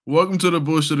Welcome to the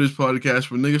Bullshitters podcast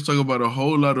where niggas talk about a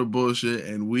whole lot of bullshit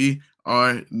and we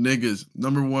are niggas.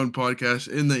 Number one podcast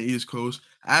in the East Coast.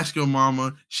 Ask your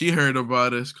mama. She heard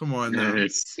about us. Come on now.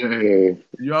 Yes, sir.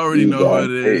 You already know who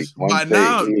it is. One By take.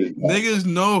 now, niggas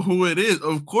know who it is.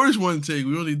 Of course, one take.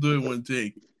 We only do it one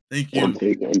take. Thank you. One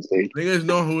take. Niggas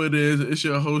know who it is. It's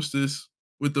your hostess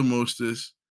with the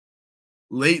mostest.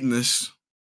 Lateness.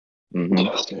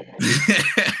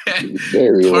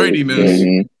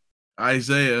 Tardiness.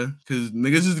 Isaiah, because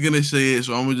niggas is gonna say it,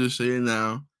 so I'm gonna just say it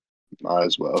now. Might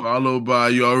as well. Followed by,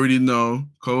 you already know,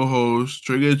 co-host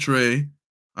Trigger Trey,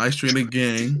 Ice Trainer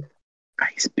Gang,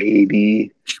 Ice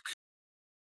Baby,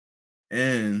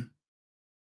 and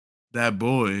that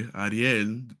boy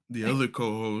Ariel, the other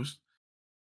co-host.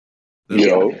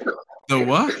 Yo, the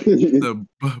what? The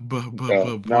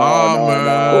bomber.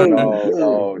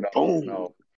 No.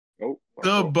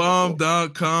 The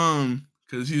bomb.com,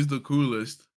 because he's the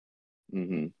coolest.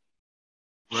 Mm-hmm.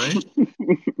 Right?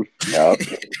 Yep.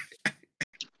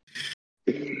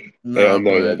 They don't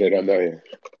know yet.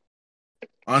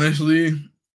 Honestly,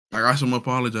 I got some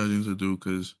apologizing to do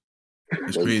because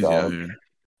it's crazy out here.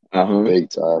 Big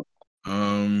time.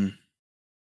 I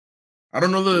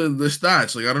don't know the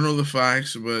stats. Like, I don't know the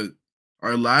facts, but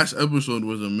our last episode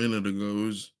was a minute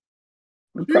ago.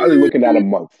 You're probably looking at a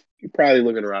month. You're probably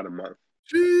looking around a month.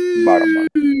 About a month.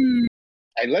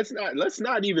 And let's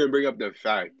not even bring up the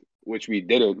fact, which we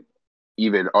didn't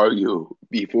even argue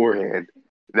beforehand,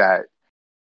 that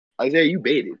Isaiah, you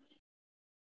baited.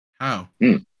 How?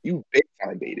 You big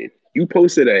time baited. You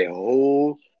posted a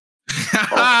whole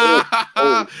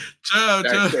Chill.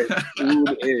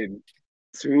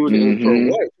 Tune in for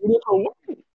what?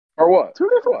 For what? Tune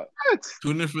in for what?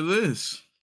 Tune in for this.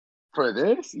 For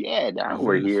this? Yeah, now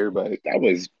we're here, but that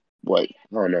was what? I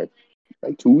don't know,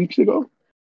 like 2 weeks ago.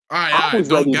 All right,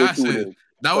 don't gas it.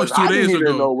 That was 2 days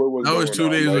ago. That was 2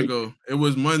 days ago. It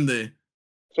was Monday.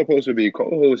 Supposed to be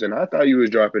co-host, and I thought you was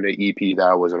dropping an EP that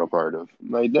I wasn't a part of.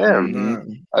 I'm like,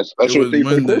 damn, a special thing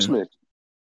for Christmas.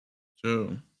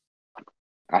 Sure.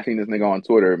 I seen this nigga on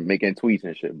Twitter making tweets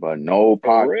and shit, but no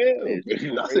pod.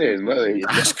 Nothing.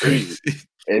 That's crazy.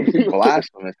 It's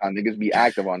blasphemous how niggas be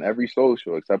active on every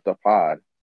social except the pod.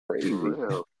 Crazy.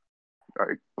 Like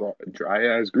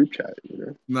dry ass group chat, you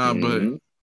know? Nah, but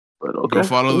okay. Go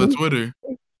follow the Twitter.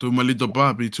 Tu malito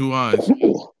papi, 2 eyes.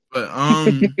 But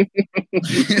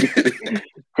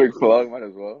quick plug, might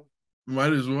as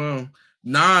well.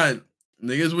 Nah,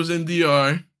 niggas was in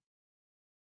DR,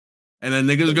 and then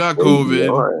niggas got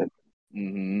COVID.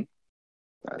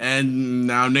 And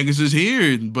now niggas is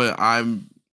here, but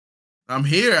I'm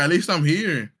here. At least I'm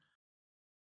here.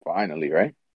 Finally,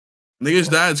 right? Niggas'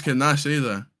 dads cannot say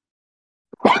that.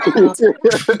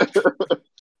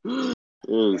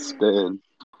 Spin.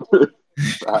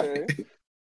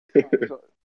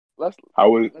 Let's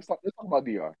talk about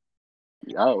DR.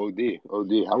 Yeah, OD.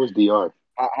 How was DR?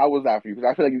 How was that for you?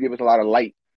 Because I feel like you gave us a lot of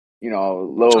light,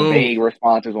 little vague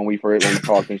responses when we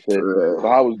talked and shit. So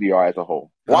how was DR as a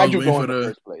whole? Why'd you go in the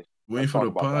first place? Waiting for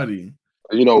the party.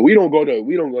 We don't go to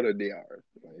DR.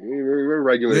 We're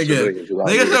regular civilians.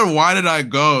 Niggas said, why did I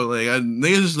go? Like,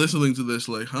 niggas is listening to this,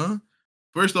 like, huh?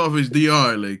 First off, it's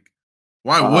DR. Like,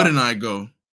 why wouldn't I go?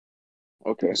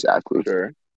 Okay, exactly.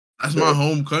 Sure. That's my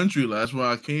home country. That's where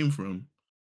I came from.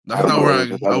 That's not where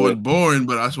I was born,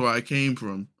 but that's where I came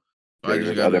from.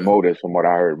 There's other motives from what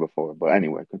I heard before. But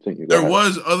anyway, continue. There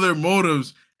was other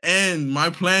motives, and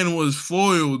my plan was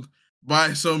foiled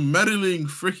by some meddling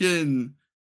freaking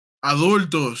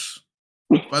adultos,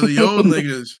 by the old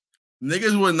niggas.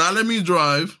 Niggas would not let me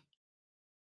drive.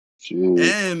 Jeez.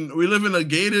 And we live in a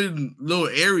gated little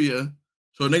area,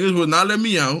 so niggas would not let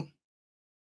me out.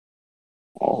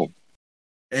 Oh.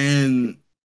 And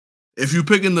if you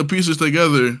picking the pieces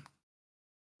together,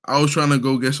 I was trying to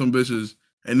go get some bitches,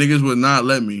 and niggas would not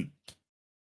let me.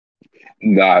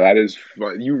 Nah, that is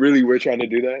fun. You really were trying to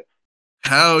do that?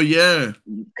 Hell yeah.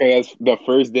 Because the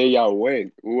first day y'all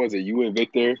went, who was it? You and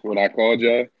Victor, when I called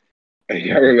y'all? And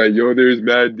y'all were like, yo, there's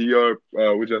mad DR,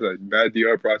 mad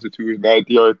DR prostitutes, mad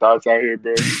DR thoughts out here,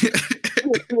 bro.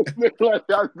 Like,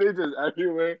 y'all bitches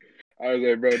everywhere. I was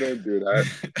like, bro, don't do that.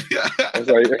 I was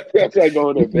like, that's like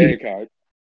going to Bangkok.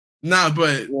 Nah,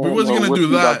 but we wasn't gonna do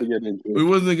that. We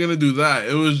wasn't gonna do that.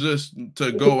 It was just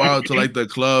to go out to like the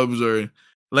clubs or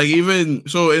like even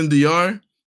so in DR,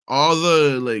 all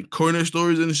the like corner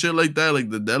stores and shit like that,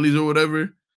 like the delis or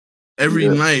whatever. Every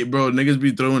night, bro, niggas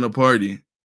be throwing a party.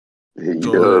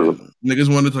 So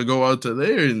niggas wanted to go out to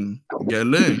there and get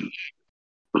lit.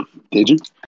 Did you?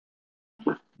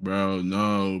 Bro,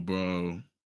 no, bro.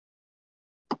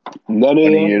 None of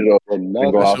years old and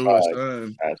go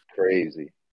outside. That's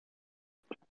crazy.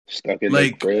 Stuck in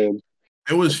the crib.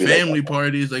 It was family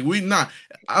parties. Like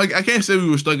I can't say we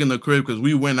were stuck in the crib because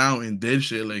we went out and did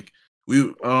shit. Like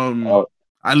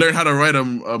I learned how to ride a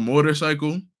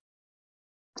motorcycle.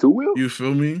 2-wheel? You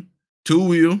feel me?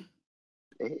 2-wheel.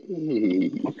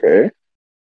 Hey. Okay.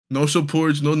 No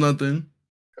supports, no nothing.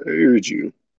 I heard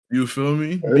you. You feel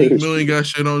me? Big Million got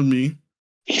shit on me.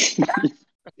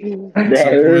 Bro,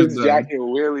 it was Jack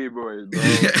and Willie boy, bro.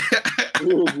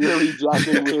 It was really Jack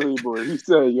and Willie boy. He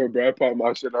said, "Yo, bro, I popped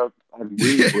my shit up on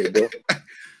Willie boy, bro."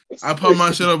 I popped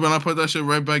my shit up and I put that shit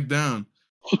right back down.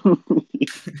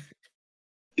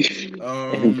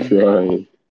 I'm crying.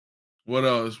 What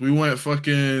else? We went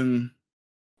fucking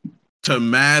to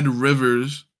Mad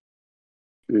Rivers.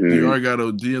 DR got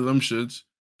OD of them shits.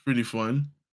 Pretty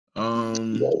fun.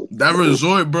 That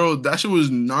resort, bro, that shit was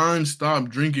non-stop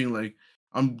drinking. Like,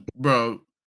 I'm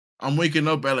waking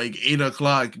up at like 8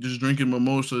 o'clock just drinking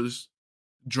mimosas.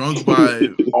 Drunk by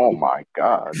oh my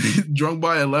god. Drunk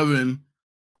by 11.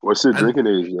 What's the drinking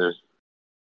age there?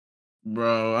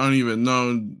 Bro, I don't even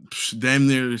know. Damn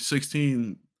near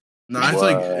 16. No, it's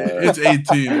like it's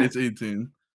 18. It's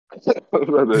 18.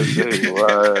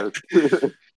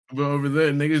 But over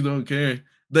there, niggas don't care.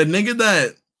 The nigga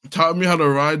that taught me how to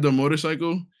ride the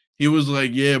motorcycle, he was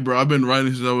like, "Yeah, bro, I've been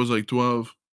riding since I was like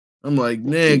 12." I'm like,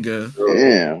 nigga.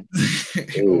 Damn.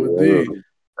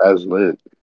 That's lit.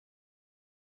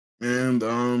 And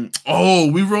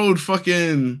we rode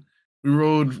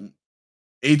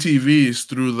ATVs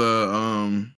through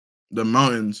the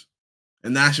mountains,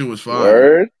 and that shit was fun.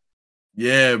 Word?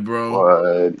 Yeah, bro.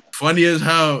 What? Funny as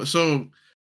hell. So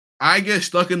I get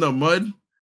stuck in the mud,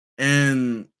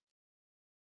 and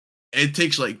it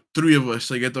takes like 3 of us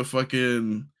to get the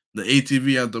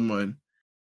ATV out the mud.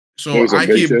 So I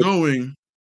keep going.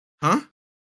 Huh?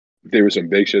 There were some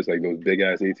big shits, like those big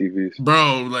ass ATVs.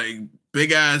 Bro, like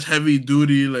big ass heavy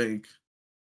duty, like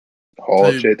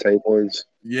haul shit type ones.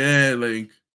 Yeah, like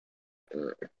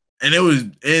and it was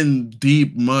in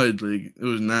deep mud, like it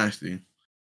was nasty.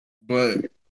 But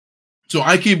so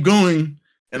I keep going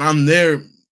and I'm there,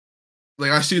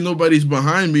 like I see nobody's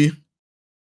behind me.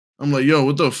 I'm like, yo,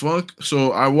 what the fuck?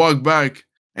 So I walk back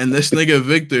and this nigga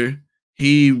Victor,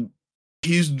 he's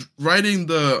riding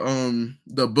the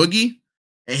boogie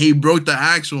and he broke the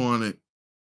axle on it.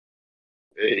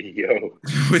 Hey yo.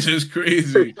 Which is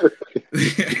crazy.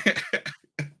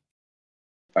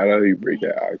 I know you break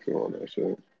that axle on that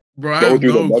shit. Bro, I have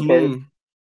no clue.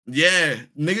 Yeah,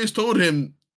 niggas told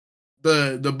him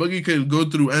the boogie could go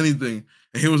through anything.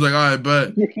 And he was like, all right,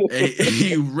 bet. And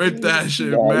he ripped that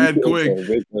shit mad quick.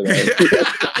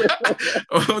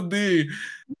 OD.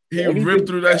 He ripped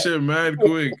through that shit mad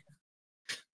quick.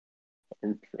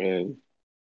 And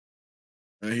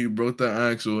he broke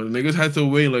that axle. And niggas had to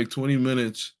wait like 20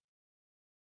 minutes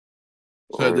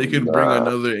so that they could bring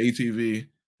another ATV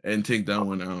and take that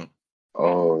one out.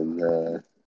 Oh, nah.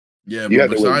 Yeah, but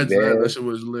besides that shit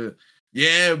was lit.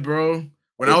 Yeah, bro.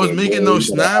 When I was making those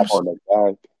snaps,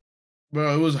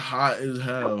 bro, it was hot as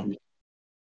hell.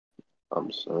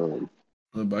 I'm sorry. On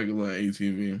the back of that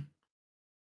ATV.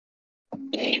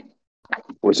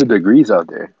 What's the degrees out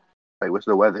there? Like, what's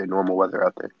the weather? Normal weather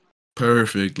out there?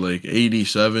 Perfect, like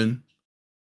 87.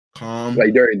 Calm.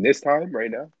 Like during this time, right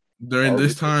now? During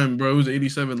this time, bro, it was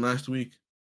 87 last week.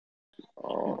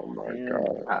 Oh my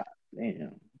god!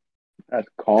 Damn, that's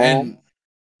calm.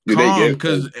 And calm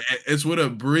because it's with a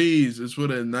breeze. It's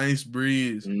with a nice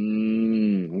breeze.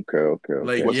 Okay.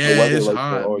 Like it's like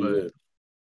hot, but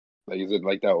like is it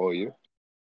like that all year?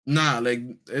 Nah, like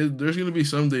there's gonna be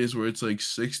some days where it's like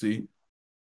 60.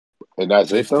 And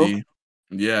that's 50. It though?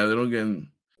 Yeah, they don't get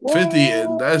 50.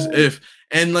 And that's if.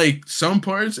 And like some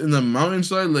parts in the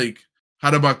mountainside, like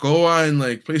Jarabacoa and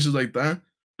like places like that.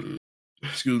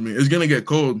 Excuse me, it's gonna get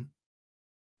cold.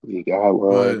 You got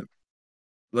one. But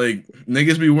like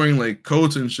niggas be wearing like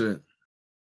coats and shit.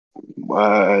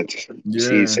 What? Yeah.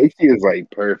 See, 60 is like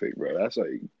perfect, bro. That's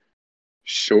like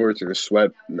shorts and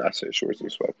shorts and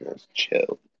sweatpants.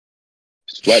 Chill.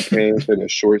 Sweatpants and a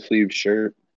short sleeve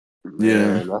shirt.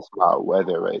 Man, that's my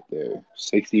weather right there.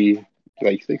 60,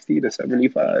 like 60 to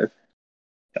 75.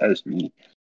 That's me.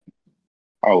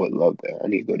 I would love that. I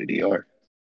need to go to DR.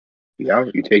 Yeah,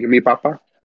 you taking me, Papa?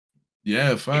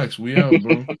 Yeah, facts. We out,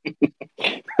 bro.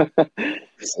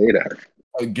 Say that.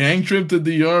 A gang trip to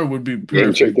DR would be perfect.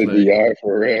 Gang trip to DR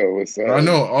for real. What's up? I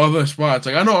know all the spots.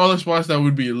 Like I know all the spots that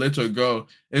would be lit to go.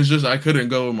 It's just I couldn't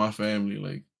go with my family.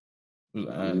 Like it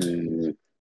was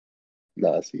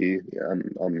Nah, see, yeah, I'm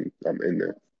in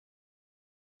there.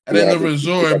 And then the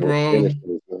resort, bro.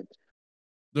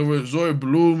 The resort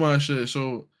blew my shit.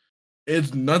 So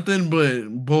it's nothing but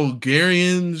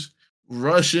Bulgarians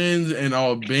Russians and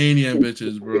Albanian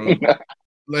bitches, bro.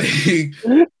 Like,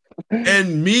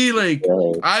 and me, like,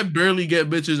 I barely get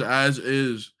bitches as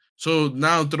is. So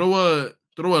now throw a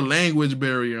language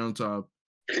barrier on top.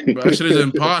 But that shit is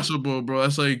impossible, bro.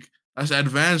 That's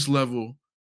advanced level.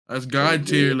 That's God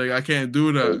tier. Like, I can't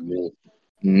do that.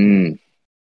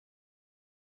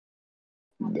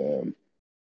 Damn.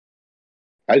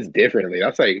 That's different.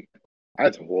 Like,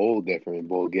 that's whole different.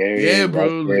 Bulgarian, yeah,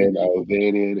 bro, Russian,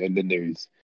 Albanian, and then there's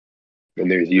you.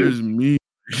 There's me.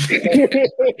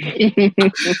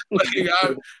 Like,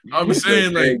 I'm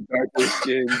saying, like, darker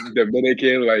skin,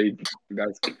 Dominican, like,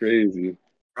 that's crazy.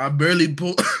 I barely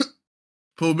pull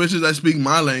bitches that speak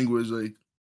my language. Like,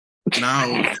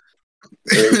 now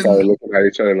they started looking at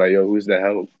each other like, yo, who's the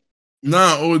help?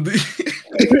 Nah, OD.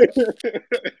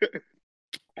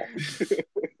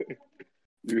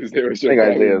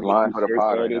 Isaiah's lying for the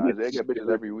pod right now. Isaiah get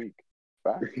bitches every week.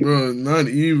 Bro, not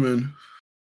even.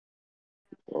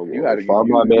 You had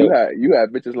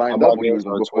bitches lined up when you was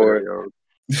before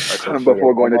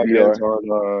going to DR.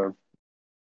 On,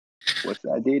 what's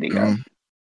that dating app?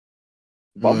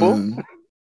 Bumble?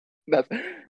 That's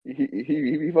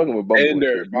he fucking with Bumble.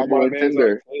 Tinder. My man's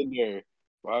on Tinder.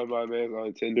 My man's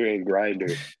on Tinder and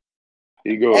Grindr.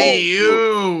 He goes, hey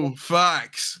you,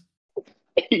 Fox.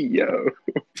 Hey yo.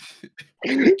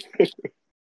 Hit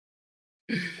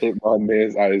my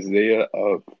man's Isaiah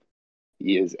up.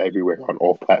 He is everywhere on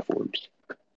all platforms.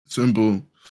 Simple.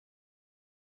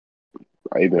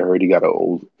 I even heard he got an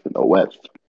old in the West.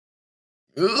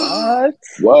 What?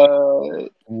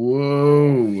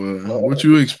 Whoa. What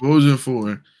you exposing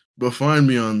for? But find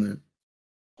me on that.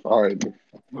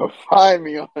 Find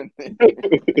me on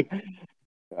it.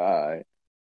 All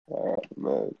right,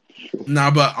 man.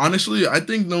 Nah, but honestly, I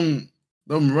think them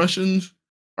Russians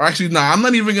are actually I'm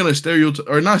not even gonna stereotype,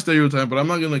 but I'm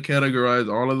not gonna categorize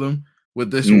all of them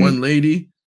with this one lady,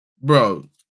 bro.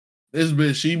 This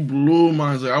bitch, she blew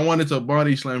my mind. Like, I wanted to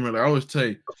body slam her. Like, I was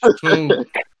tight. So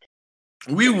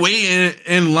we waiting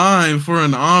in line for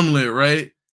an omelet,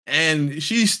 right? And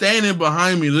she's standing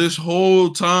behind me this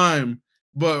whole time.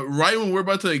 But right when we're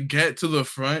about to get to the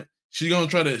front, she's gonna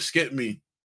try to skip me.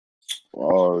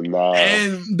 Oh nah.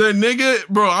 And the nigga,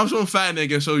 bro, I'm some fat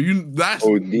nigga, so that's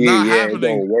not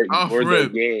happening off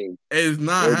rip. It's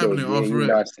not happening off rip.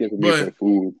 Not skipping me for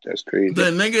food. That's crazy. The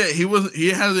nigga, he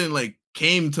hasn't like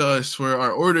came to us for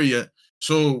our order yet.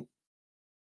 So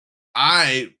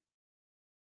I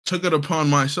took it upon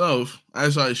myself,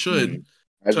 as I should,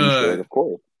 as you should, of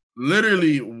course.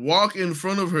 Literally walk in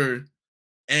front of her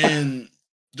and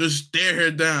just stare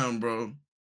her down, bro.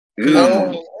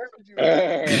 No. What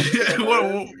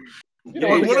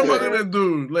am I gonna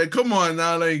do? Like, come on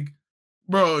now, like,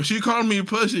 bro. She called me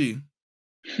pussy.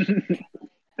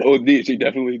 Oh, she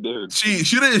definitely did. She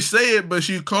didn't say it, but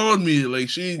she called me. Like,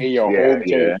 she in your home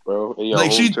church, bro.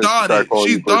 Like, she thought it.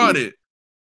 She thought it.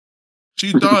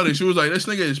 She thought it. She was like, "This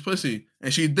nigga is pussy,"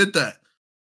 and she did that.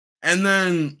 And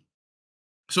then,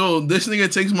 so this nigga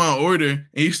takes my order and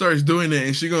he starts doing it,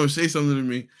 and she gonna say something to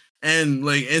me, and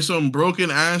like in some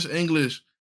broken ass English.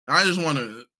 I just want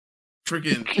to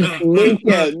freaking mink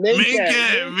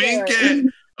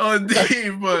it. Oh,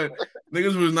 Dave, but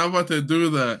niggas was not about to do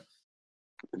that.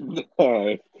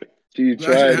 She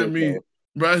tried it,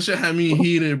 bro. That shit had me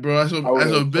heated, bro. As a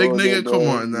big nigga, come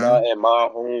on now. Not in my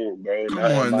home, bro. Come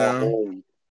on now. Home.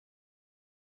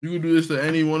 You can do this to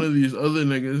any one of these other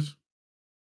niggas.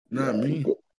 Not me.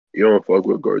 You don't fuck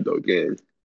with Gordo gang.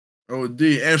 Oh,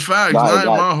 D. In fact, not in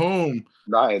my home.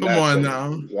 Come on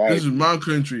now. Exactly. This is my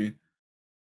country.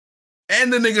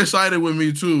 And the nigga sided with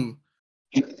me too.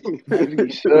 As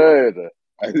he should.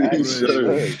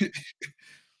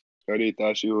 Shorty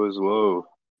thought she was low.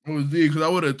 Oh, D, because I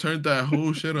would have turned that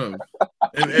whole shit up.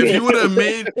 If he would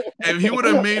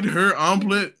have made her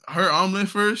omelet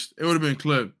first, it would have been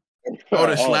clipped. I would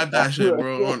have slapped that shit,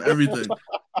 bro, on everything.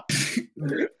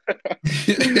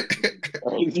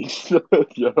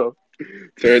 Yo,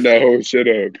 turn that whole shit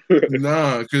up.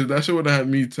 Nah, because that shit would have had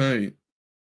me tight.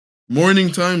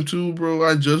 Morning time too, bro.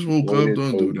 I just woke up.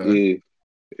 Don't do that.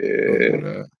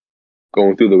 Yeah.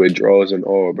 Going through the withdrawals and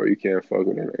all, bro. You can't fuck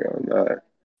with it on that.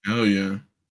 Hell yeah.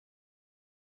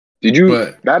 Did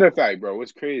you? Matter of fact, bro,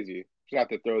 what's crazy? Just have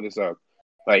to throw this up.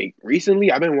 Like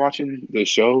recently, I've been watching this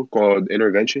show called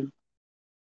Intervention,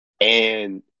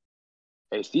 and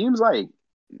it seems like,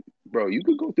 bro, you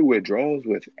could go through withdrawals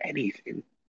with anything.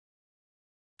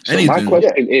 So my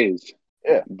question is,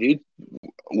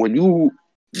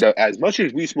 as much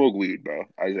as we smoke weed, bro,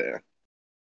 Isaiah,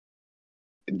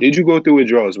 did you go through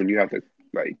withdrawals when you have to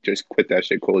like just quit that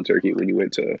shit cold turkey when you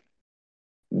went to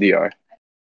DR?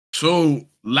 So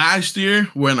last year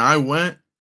when I went,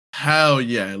 hell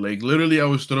yeah! Like literally, I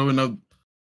was throwing up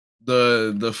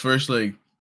the first like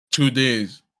 2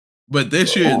 days. But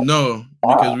this year, no,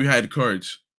 because we had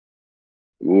cards.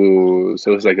 Ooh,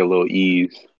 so it's like a little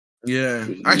ease. Yeah.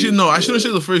 Actually, no, I shouldn't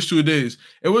say the first 2 days.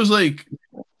 It was like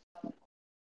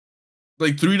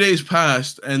 3 days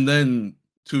passed, and then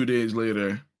 2 days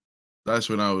later, that's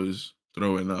when I was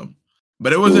throwing up.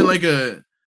 But it wasn't like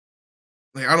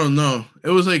I don't know. It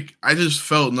was like I just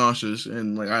felt nauseous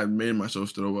and like I made myself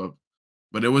throw up.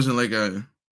 But it wasn't like I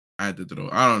had to throw.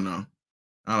 I don't know.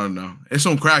 It's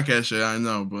some crackhead shit, I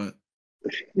know, but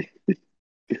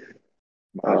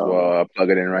might as well plug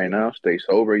it in right now. Stay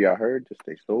sober, y'all heard? Just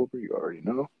stay sober. You already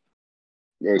know.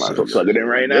 Might as well plug it in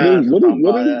right now.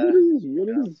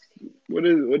 What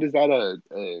is that?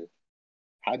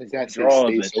 How does that say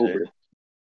stay sober?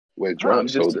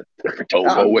 Withdrawals. Just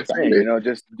go without it. You know,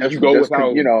 just you go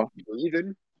without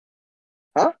breathing.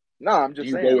 Huh? No, I'm just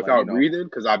saying. You go without breathing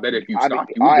because I bet if you stop,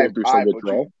 you go through some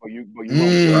withdrawal. You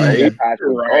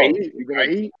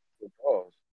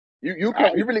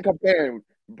really comparing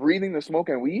breathing to smoke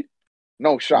and weed?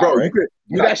 No shot, bro. Right? You could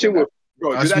do that shit with.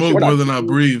 Bro, I smoke more than I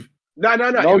breathe. No.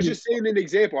 I was just saying an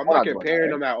example. I'm not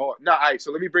comparing them at all. No, all right.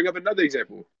 So let me bring up another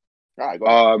example. All right, go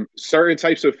ahead. Certain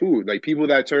types of food, like people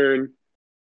that turn,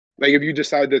 like if you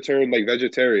decide to turn like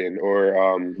vegetarian or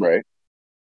right,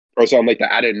 or something like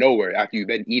that out of nowhere after you've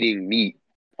been eating meat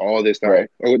all this time. Right.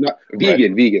 Oh, not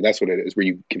vegan. That's what it is. Where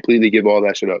you completely give all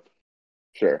that shit up.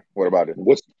 Sure. What about it?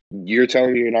 You're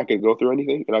telling me you're not gonna go through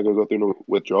anything? You're not gonna go through no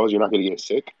withdrawals? You're not gonna get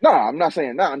sick? No, I'm not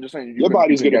saying that. I'm just saying your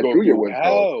body's gonna go through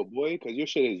hell, boy, because your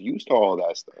shit is used to all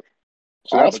that stuff.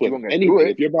 So that's what anything.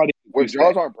 If your body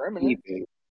withdrawals aren't permanent. Anything.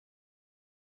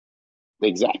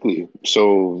 Exactly.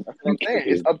 So that's what I'm saying.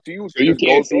 It's up to you to just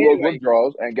go through those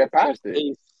withdrawals and get past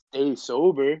it. Stay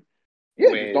sober.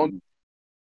 Yeah, don't.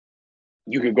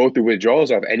 You can go through withdrawals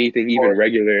of anything, even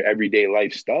regular everyday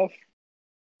life stuff.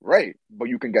 Right, but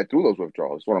you can get through those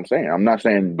withdrawals. That's what I'm saying. I'm not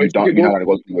saying you're not going to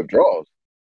go through withdrawals.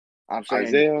 I'm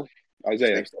saying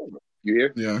Isaiah, you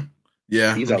here?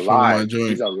 Yeah. He's alive.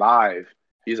 He's alive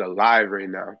right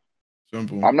now.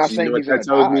 Simple. I'm not saying he's going to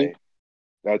die.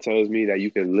 That tells me that you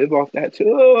can live off that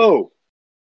too.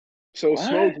 So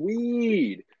smoke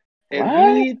weed and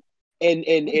weed and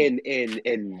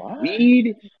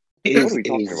weed is. What are we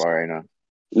talking about right now?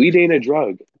 Weed ain't a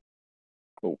drug.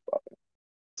 Oh,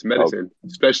 it's medicine,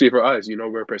 especially for us. You know,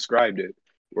 we're prescribed it.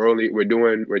 We're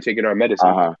taking our medicine.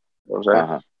 You know what I'm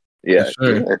saying? Yeah,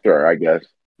 sure. I guess.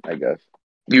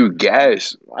 You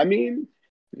guess. I mean,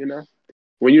 you know,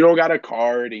 when you don't got a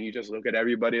card and you just look at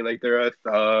everybody like they're a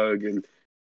thug and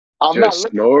I'm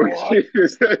just not looking for you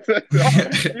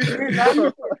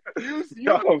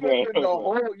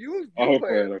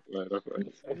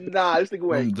Nah, this nigga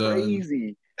went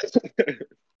crazy.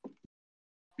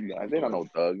 I think I know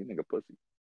Doug. You nigga pussy.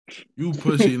 You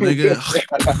pussy, nigga.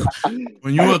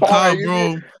 When you a cop,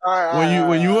 bro.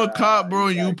 When you a cop, bro,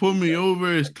 you put me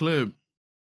over his clip.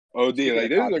 Oh, dude, like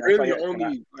this is really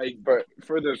only like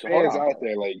for the fans out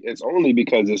there. Like it's only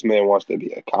because this man wants to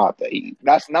be a cop that he.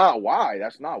 That's not why.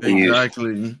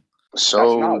 Exactly.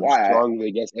 So strongly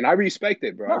against, and I respect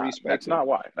it, bro. I respect it.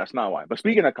 That's not why. But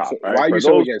speaking of cops, so why are you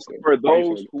so against it? For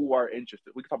those who are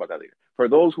interested, we can talk about that later. For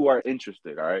those who are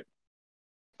interested, all right.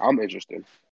 I'm interested.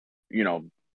 You know,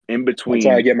 in between. I'm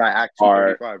trying to get my Act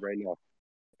 235 right now.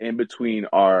 In between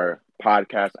our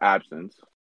podcast absence,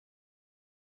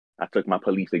 I took my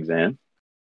police exam.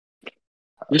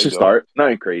 We should start.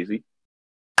 Nothing crazy.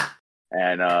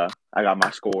 And I got my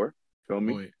score. Feel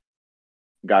me? Wait.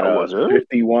 Got a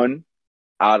 51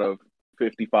 out of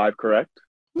 55 correct.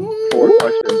 4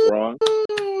 questions wrong.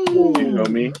 You know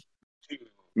me?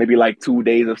 Maybe like 2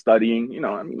 days of studying. You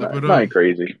know, I mean, nothing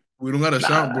crazy. We don't got a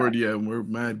soundboard yet. We're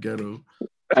mad ghetto.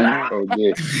 Oh,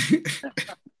 yeah.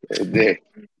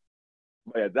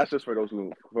 But yeah, that's just for those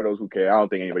who care. I don't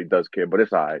think anybody does care, but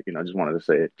it's all right. You know, I just wanted to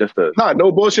say it.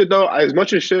 No bullshit though. As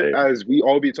much as shit as we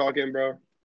all be talking, bro.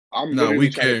 I'm literally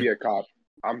trying to be a cop.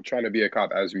 I'm trying to be a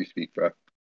cop as we speak, bro.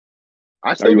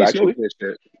 I still be smoking this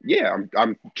shit. Yeah,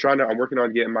 I'm working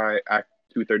on getting my Act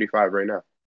 235 right now.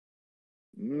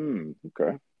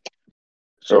 Okay.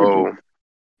 So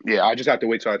yeah, I just have to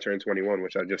wait till I turn 21,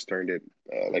 which I just turned it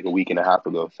like a week and a half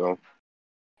ago. So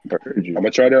I'm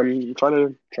gonna try to do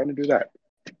that.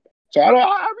 So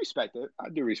I respect it. I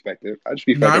do respect it. I just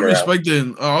be. I respect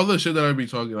it. All the shit that I be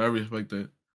talking, I respect it.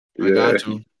 I got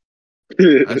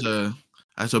to.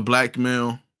 As a black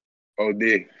male. Oh,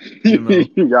 dude. You know,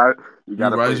 you got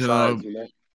to rising up. You know?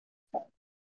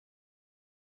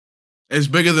 It's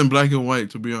bigger than black and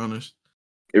white, to be honest.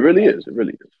 It really is. It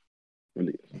really is.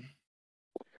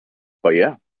 But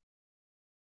yeah.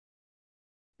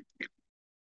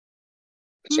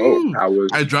 So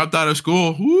I dropped out of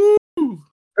school. Woo!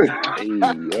 Hey,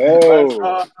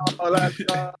 yo. Let's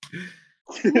go.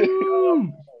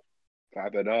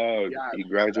 Clap it up. Yeah, He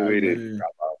graduated.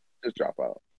 Just drop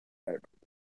out.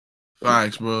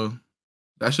 Facts, bro.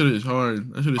 That shit is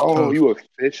hard. That shit is Oh, tough. you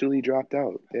officially dropped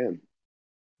out. Damn.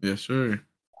 Yes, sir.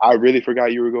 I really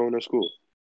forgot you were going to school.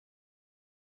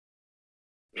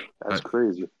 That's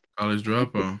crazy. College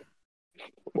dropout.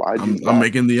 Why'd you? I'm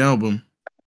making the album.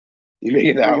 You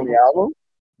making the album?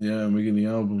 Yeah, I'm making the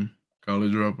album.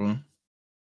 College dropout.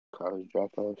 College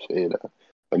dropout. Say that.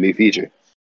 Let me feature.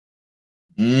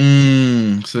 Say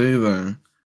that.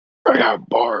 I got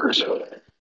bars.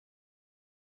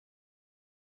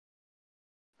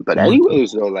 But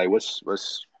anyways, though, like, what's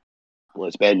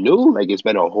been new? Like, it's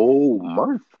been a whole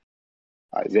month.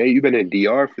 Isaiah, you've been in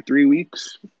DR for 3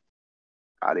 weeks.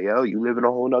 Adiel, you live in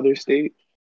a whole nother state.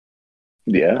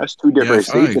 Yeah, that's 2 different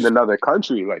states in another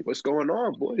country. Like, what's going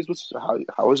on, boys?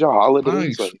 How was your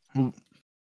holidays? Like,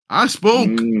 I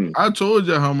spoke. I told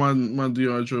you how my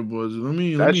DR trip was. Let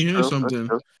me hear something.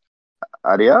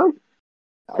 Adiel,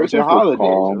 how was your holidays?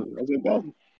 Calm. How's it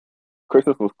been?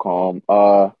 Christmas was calm.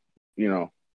 You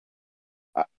know,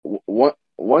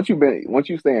 once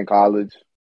you stay in college,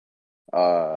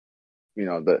 you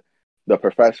know, the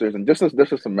professors and just this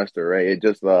semester, right? It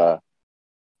just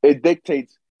it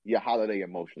dictates your holiday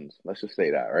emotions. Let's just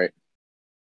say that, right?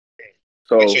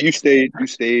 So you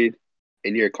stayed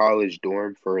in your college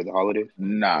dorm for the holidays?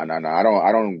 Nah. I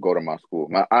don't go to my school.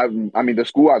 I mean, the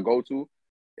school I go to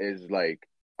is like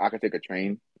I can take a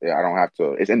train. Yeah, I don't have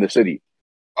to. It's in the city.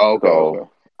 Oh, okay.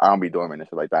 So I don't be dorming and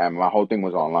stuff like that. And my whole thing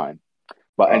was online.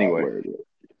 But anyway,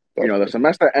 you know, the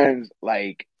semester ends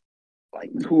like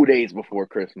 2 days before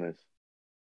Christmas.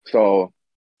 So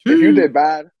if you did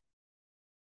bad,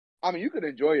 I mean, you could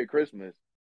enjoy your Christmas.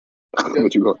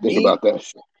 But you gonna think about that?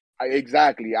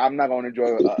 Exactly. I'm not gonna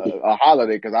enjoy a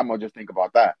holiday because I'm gonna just think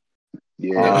about that.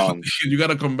 Yeah, you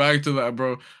gotta come back to that,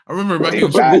 bro. I remember back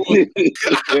in school. I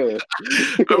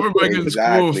remember back in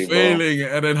school failing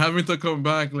and then having to come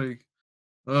back like.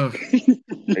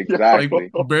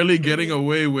 Exactly. Like barely getting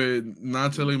away with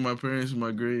not telling my parents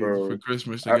my grades for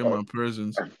Christmas to get my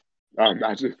presents. I'm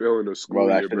not just feeling the school.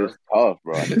 Bro, that shit is tough,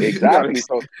 bro. Exactly.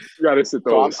 So you gotta sit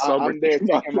there. I'm there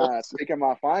taking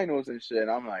my finals and shit.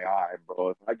 I'm like, all right, bro.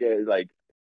 If I get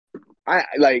I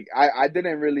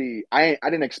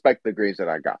didn't expect the grades that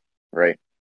I got, right?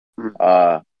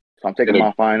 So I'm taking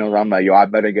my finals. I'm like, yo, I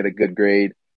better get a good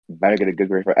grade. Better get a good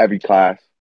grade for every class.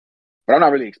 But I'm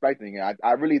not really expecting it.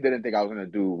 I really didn't think I was gonna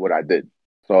do what I did.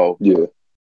 So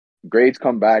grades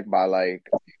come back by like,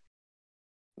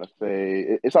 let's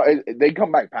say they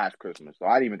come back past Christmas, so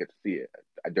I didn't even get to see it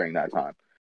during that time.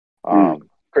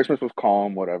 Christmas was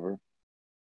calm, whatever.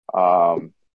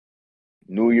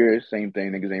 New Year's, same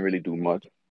thing. Niggas ain't really do much.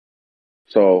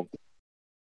 So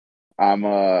I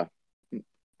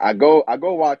go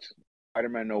watch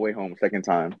Spider-Man No Way Home second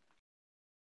time.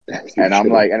 And I'm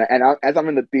like, as I'm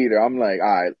in the theater, I'm like, all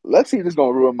right, let's see if this is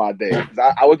gonna ruin my day.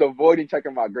 I was avoiding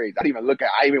checking my grades. I didn't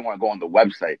even want to go on the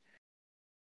website.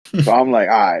 So I'm like,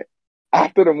 all right,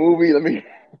 after the movie, let me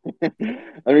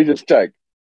just check.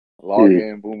 Log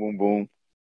in, boom,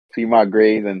 see my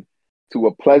grades, and to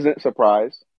a pleasant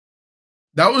surprise.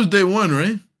 That was day one,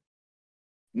 right?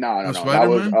 No. That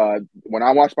was when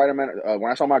I watched Spider-Man.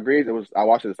 When I saw my grades, I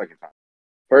watched it the second time.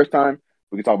 First time,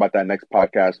 we can talk about that next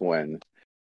podcast when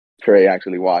Trey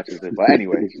actually watches it. But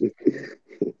anyway.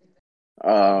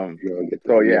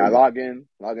 So yeah, I log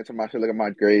into my shit, look at my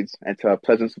grades, and to a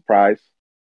pleasant surprise,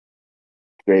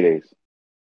 straight A's.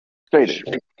 Kingship.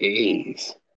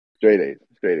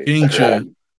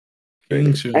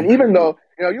 And even though,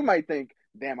 you know, you might think,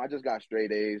 damn, I just got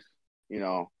straight A's, you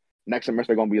know, next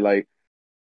semester gonna be like,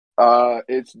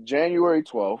 it's January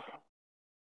 12th.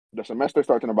 The semester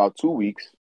starts in about 2 weaks,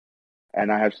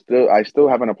 and I still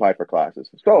haven't applied for classes.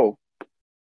 So,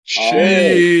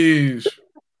 jeez.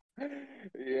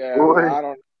 Yeah,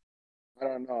 man, I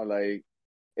don't know. Like,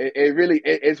 it really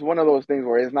it's one of those things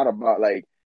where it's not about like,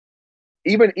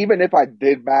 even if I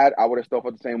did bad, I would have still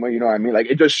felt the same way. You know what I mean? Like,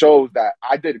 it just shows that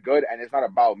I did good, and it's not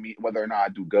about me whether or not I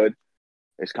do good.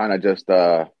 It's kind of just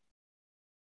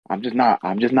I'm just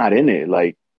not in it.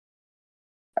 Like,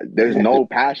 there's no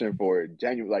passion for it.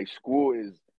 Genuine, like, school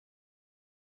is.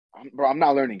 I'm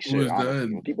not learning shit.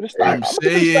 Keep it a stack. I'm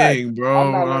saying,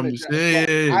 bro. I'm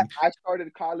saying. I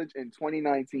started college in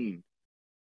 2019.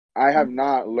 I have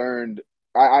not learned.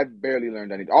 I barely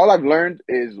learned anything. All I've learned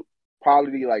is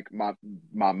probably like my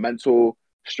mental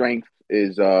strength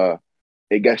is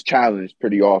it gets challenged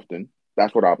pretty often.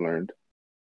 That's what I've learned.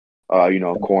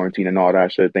 Quarantine and all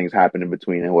that shit, things happen in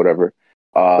between and whatever.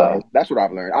 That's what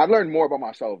I've learned. I've learned more about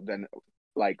myself than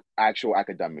like actual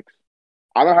academics.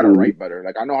 I know how to write better.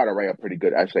 Like I know how to write a pretty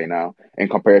good essay now in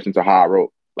comparison to how I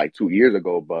wrote like 2 years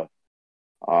ago. But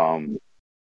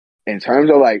in terms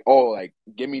of like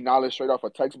give me knowledge straight off a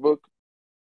textbook,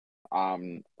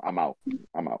 I'm out.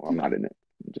 I'm not in it.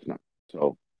 I'm just not.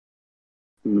 So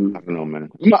I don't know,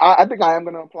 man. I think I am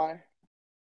gonna apply.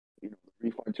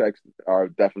 Refund checks are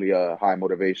definitely a high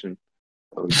motivation.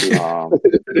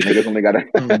 Niggas only got a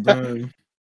year and a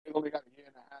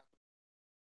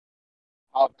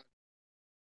half.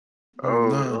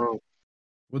 No.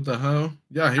 What the hell?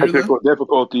 Yeah, hear technical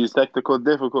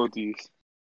difficulties.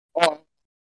 Oh,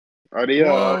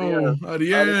 Ariel.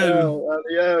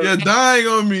 You're dying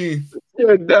on me.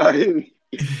 You're dying.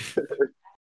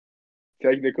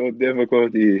 Technical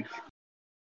difficulties.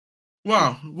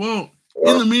 Wow. Well,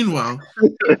 in the meanwhile,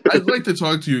 I'd like to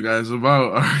talk to you guys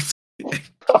about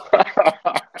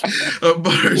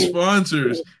our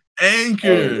sponsors.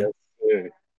 Anchor.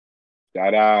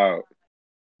 Shout out.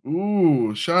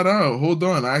 Ooh, shout out. Hold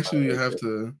on. I actually have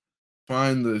to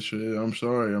find this shit. I'm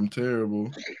sorry. I'm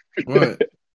terrible. What?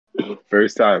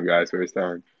 First time, guys. First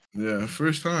time. Yeah,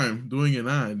 first time doing an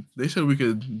ad. They said we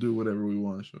could do whatever we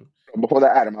want. So before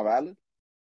the ad, am I valid?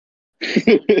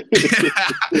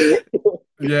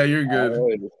 Yeah, you're good.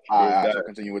 All right, so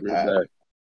continue with that.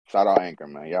 Shout out Anchor,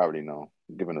 man. You already know,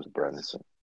 giving us bread and stuff.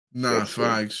 Nah,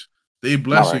 facts. They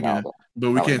blessing it, but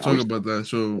we can't talk about that.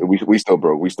 So we still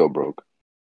broke. We still broke.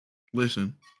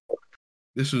 Listen,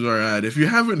 this is our ad. If you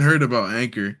haven't heard about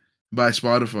Anchor by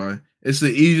Spotify, it's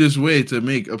the easiest way to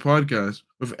make a podcast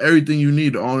with everything you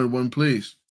need all in one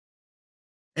place.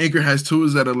 Anchor has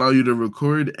tools that allow you to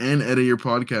record and edit your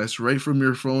podcast right from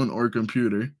your phone or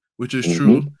computer, which is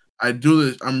true. I do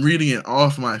this. I'm reading it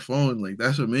off my phone. Like,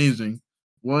 that's amazing.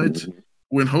 What?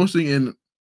 When hosting in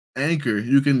Anchor,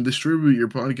 you can distribute your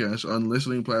podcast on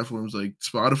listening platforms like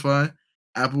Spotify,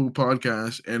 Apple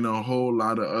Podcasts, and a whole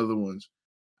lot of other ones.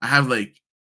 I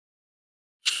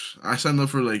signed up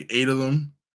for like 8 of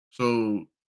them. So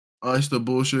us, the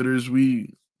bullshitters,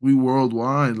 we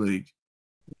worldwide. Like,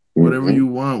 whatever you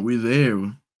want, we there.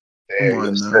 Come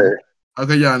on now. Sir. How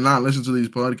can y'all not listen to these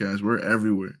podcasts? We're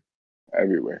everywhere.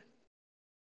 Everywhere.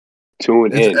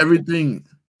 Tune in. It's everything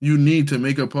you need to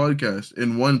make a podcast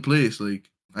in one place.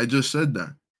 Like, I just said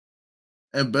that.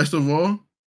 And best of all,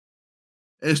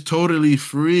 it's totally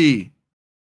free.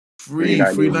 Free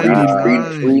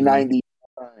 $3.99.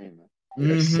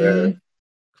 Yes, sir.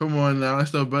 Come on now.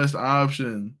 That's the best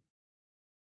option.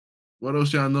 What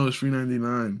else y'all know is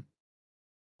 $3.99?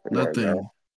 Nothing.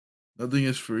 Nothing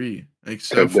is free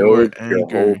except for Anchor. Your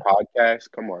whole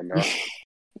podcast? Come on now.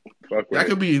 That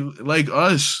could be like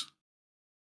us.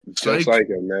 Just like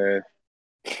it, man.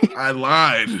 I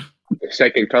lied.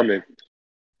 Second coming.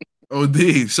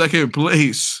 OD, second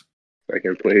place.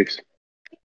 Second place.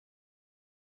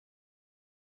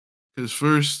 Because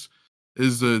first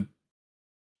is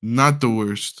not the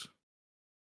worst.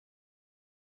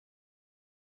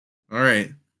 All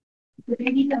right.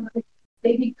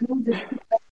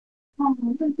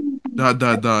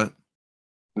 Dot.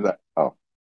 Oh.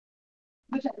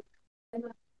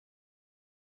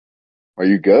 Are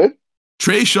you good?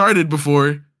 Trey sharded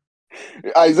before.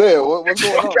 Isaiah, what's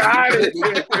going on?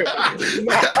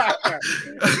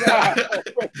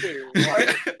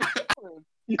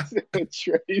 You said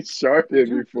Trey sharded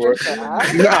before.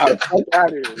 Nah, fuck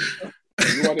out of here.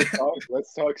 You want to talk?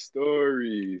 Let's talk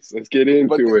stories. Let's get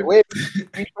into it. Wait,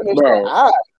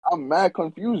 bro. I'm mad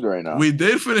confused right now. We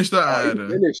did finish the ad.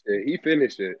 He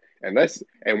finished it.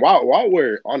 And while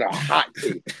we're on a hot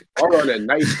take, while we're on a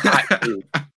nice hot take,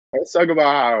 let's talk about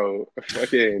how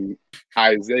fucking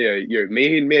Isaiah, your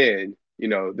main man,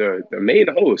 the main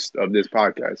host of this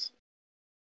podcast.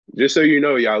 Just so you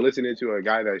know, y'all listening to a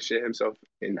guy that shit himself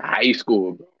in high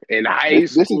school, bro. In high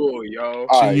school, yo.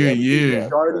 Senior year.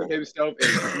 Started himself in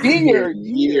senior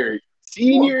year.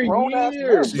 Senior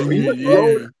year.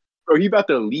 Bro, he about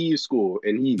to leave school,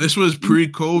 and this was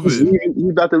pre-COVID. He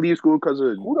about to leave school because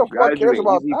of who the fuck cares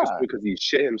about that? Because he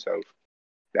shit himself.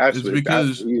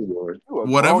 Because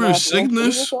whatever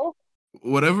sickness,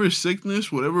 whatever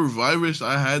virus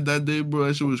I had that day, bro,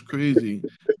 that shit was crazy.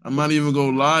 I'm not even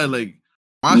gonna lie, like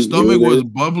my stomach was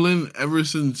bubbling ever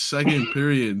since second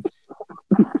period.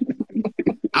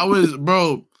 It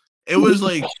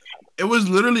was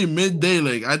literally midday.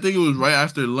 Like, I think it was right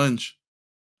after lunch.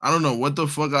 I don't know what the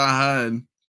fuck I had,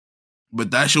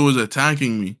 but that shit was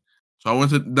attacking me. So I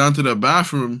went down to the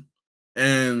bathroom,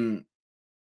 and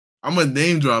I'm gonna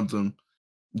name drop them.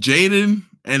 Jaden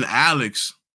and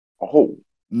Alex. Oh.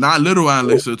 not little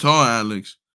Alex, the tall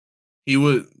Alex. They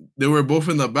were both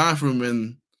in the bathroom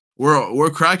and we're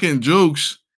cracking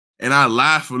jokes and I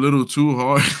laugh a little too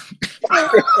hard.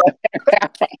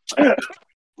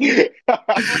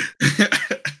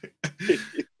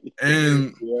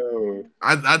 And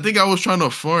I think I was trying to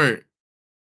fart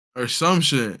or some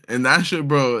shit. And that shit,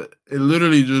 bro, it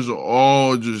literally just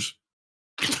all just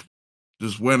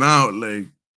went out like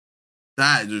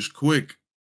that, just quick.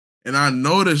 And I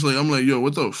noticed, like, I'm like, yo,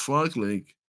 what the fuck?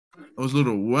 Like, I was a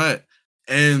little wet.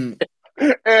 And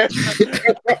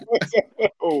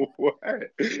oh,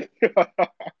 what?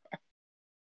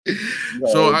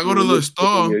 So I go to the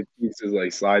store. Your cheeks is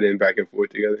like sliding back and forth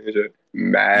together and shit.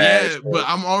 Mad. Yeah, but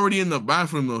I'm already in the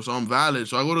bathroom though, so I'm valid.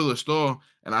 So I go to the store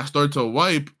and I start to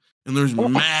wipe, and there's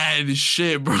mad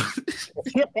shit, bro.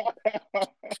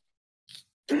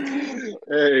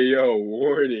 Hey, yo,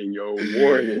 warning,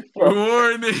 warning.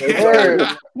 What?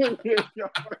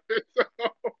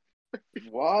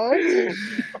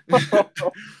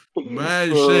 Mad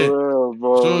shit.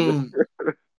 So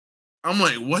I'm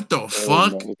like, what the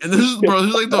fuck? And this is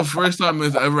like the first time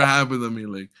it's ever happened to me.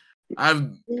 Like,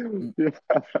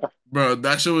 bro,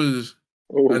 that shit was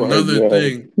another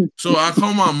thing. So I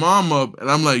call my mom up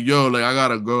and I'm like, yo, like, I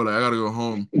gotta go. Like, I gotta go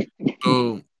home.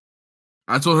 So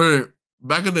I told her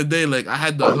back in the day, like, I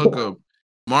had the hookup.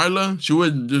 Marla, she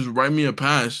would just write me a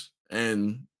pass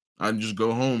and I'd just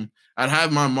go home. I'd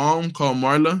have my mom call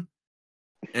Marla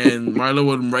and Marla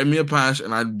would write me a pass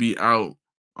and I'd be out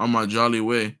on my jolly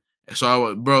way. So I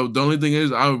would, bro, the only thing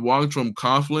is I would walk from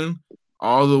Coughlin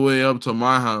all the way up to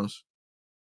my house.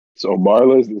 So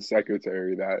Marla's the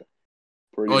secretary that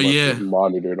pretty much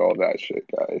monitored all that shit,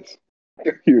 guys.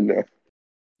 You know.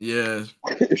 Yeah.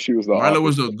 She was the Marla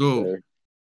was the GOAT.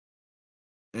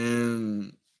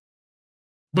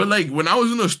 But like when I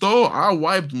was in the store, I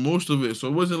wiped most of it. So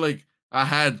it wasn't like I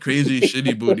had crazy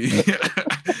shitty booty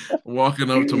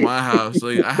walking up to my house.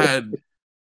 Like I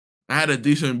had a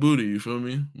decent booty, you feel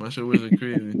me? My shit wasn't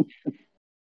crazy.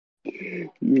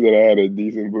 You said I had a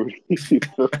decent booty.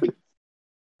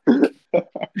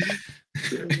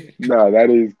 Nah, that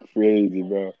is crazy,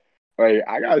 bro. Like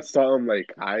I got something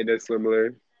like kinda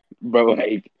similar, but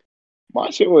like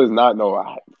my shit was not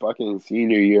no fucking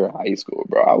senior year of high school,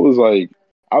 bro.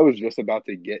 I was just about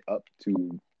to get up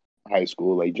to high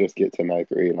school, like just get to ninth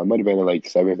grade. I might have been in like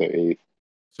 7th or 8th.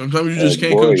 Sometimes you just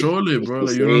can't control it, bro.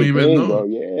 Like you don't even know. Bro.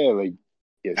 Yeah, like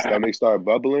your stomach start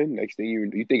bubbling. Next thing you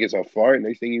think it's a fart.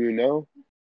 Next thing you know,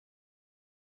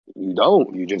 you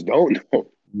don't. You just don't know.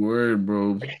 Word,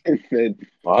 bro. And then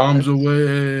bombs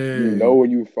away. You know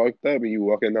when you fucked up and you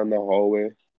walking down the hallway,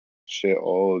 shit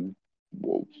all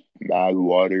mad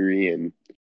watery and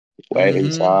wet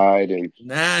inside and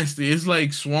nasty. It's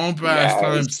like swamp ass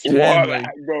times 10. Like,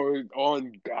 bro,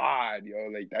 on God, yo,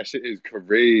 like that shit is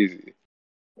crazy.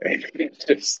 It's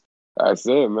just that's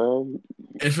it, man.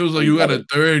 It feels like you got a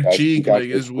third cheek. Like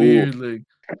it's weird. Like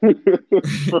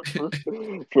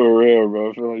for real,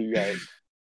 bro. I feel like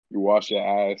you wash your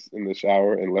ass in the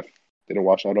shower and didn't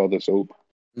wash out all the soap.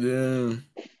 Yeah,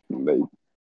 like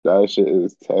that shit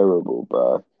is terrible,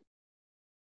 bro.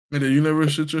 Wait, you never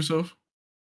shit yourself?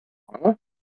 Huh?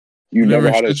 You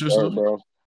never had a start, bro?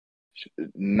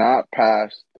 Not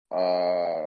past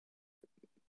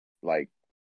like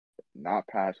not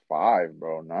past 5,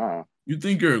 bro. Nah. You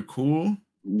think you're cool?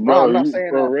 No, I'm not saying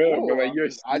for that real, cool. but like you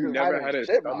never had a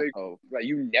stomach. Like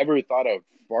you never thought a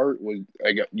fart was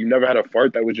like you never had a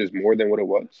fart that was just more than what it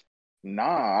was. Nah,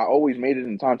 I always made it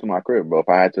in time to my crib, bro. If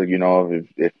I had to, you know,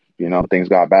 if you know things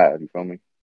got bad, you feel me?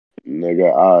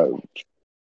 Nigga,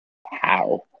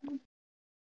 how?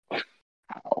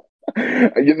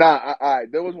 You know,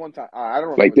 there was one time I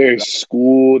don't remember. Like there's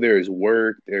school, there's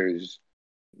work, there's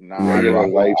regular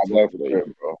life stuff.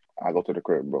 Bro. I go to the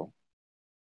crib, bro.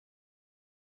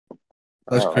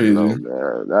 That's crazy,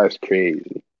 man. That's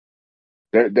crazy.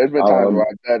 There's been times where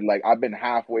I said like I've been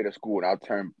halfway to school and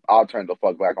I'll turn the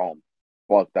fuck back home.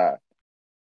 Fuck that.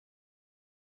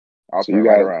 I'll turn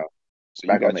right around. So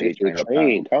back on the H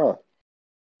trained, huh?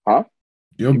 Huh?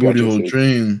 Your booty hole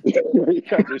trained. You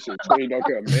got this shit trained like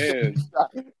a man.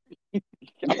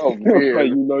 Like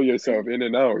you know yourself in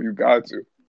and out. You got to.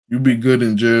 You be good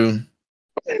in jail.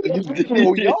 Nah,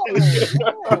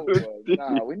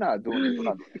 we're not doing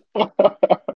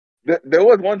it. There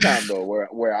was one time though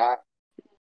where I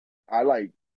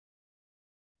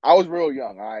was real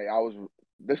young.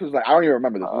 This was like I don't even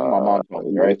remember this. This was my mom's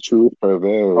phone, right? Truth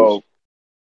prevails.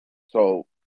 So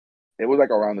it was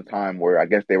like around the time where I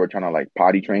guess they were trying to like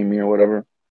potty train me or whatever.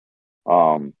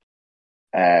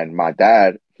 And my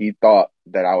dad, he thought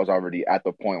that I was already at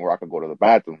the point where I could go to the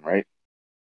bathroom, right?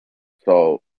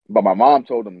 So, but my mom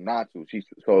told him not to. She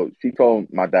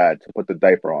told my dad to put the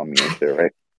diaper on me and shit,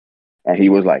 right? And he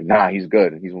was like, "Nah, he's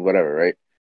good. He's whatever, right?"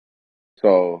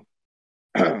 So,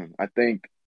 I think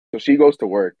so. She goes to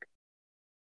work,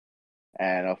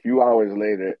 and a few hours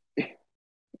later,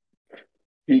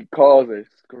 he calls her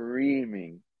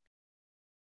screaming,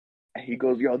 and he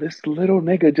goes, "Yo, this little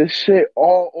nigga just shit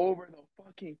all over the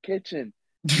fucking kitchen."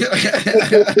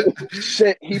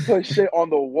 Shit, he put shit on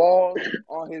the walls,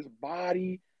 on his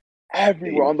body,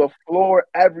 everywhere, on the floor,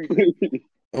 everything.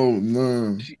 Oh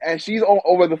no! She's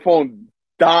over the phone,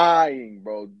 dying,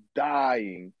 bro,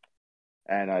 dying.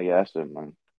 And yeah, that's it,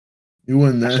 man. You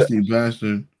a nasty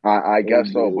bastard. I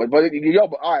guess so, but all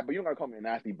right, but you don't gotta call me a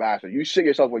nasty bastard. You shit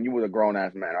yourself when you was a grown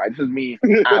ass man. All right, this is me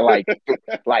at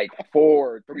like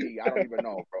 4 or 3. I don't even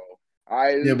know, bro.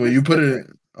 Yeah, but you put it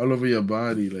all over your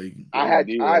body, like I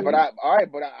didn't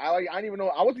even know.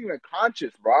 I wasn't even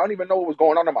conscious, bro. I don't even know what was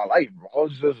going on in my life, bro. I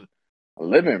was just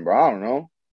living, bro. I don't know.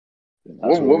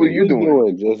 What were you doing?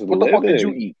 What the fuck did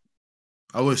you eat?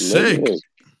 I was sick.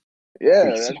 Yeah,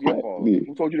 that's your fault.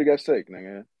 Who told you to get sick,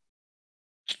 nigga?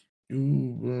 You,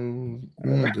 bro.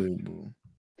 You want that, bro.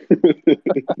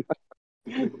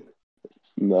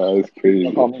 No, it's crazy.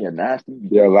 You call me a nasty.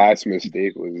 Your last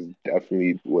mistake was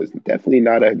definitely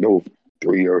not at no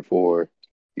 3 or 4.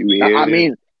 You hear? I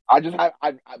mean, I have not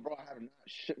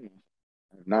shit.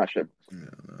 Not shit. Yeah,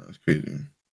 no, that's crazy.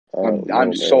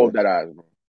 I'm so dead ass, bro.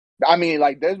 I mean,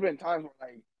 like, there's been times where,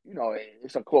 like, you know,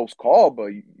 it's a close call,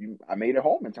 but I made it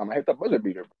home in time. I hit the buzzer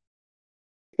beater.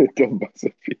 The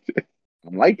buzzer beater.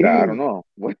 I'm like that. I don't know.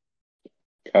 What?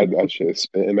 God, that shit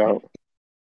spitting out.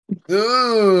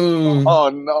 Ooh. Oh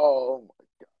no!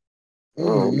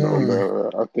 Oh no,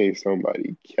 man! I think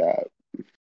somebody capped.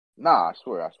 Nah, I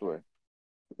swear.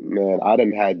 Man, I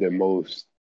done had the most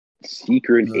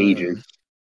secret agents,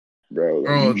 bro.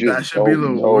 Bro, that should be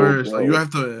the worst. Like, you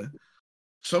have to.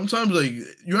 Sometimes, like,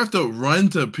 you have to run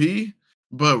to pee,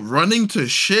 but running to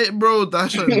shit, bro,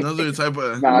 that's another type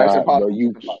of. Nah, bro,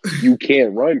 you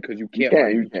can't run because you can't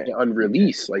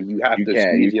unrelease. Like, you have to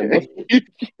squeeze your muscles.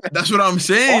 That's what I'm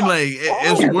saying. Like,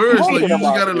 it's worse. Like, you just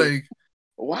gotta, like.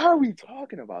 Why are we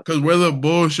talking about this? Because we're the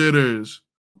bullshitters.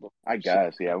 I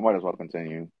guess, yeah. We might as well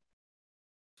continue.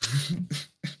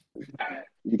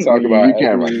 You talk about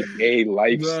everyday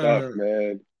life stuff,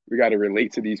 man. We got to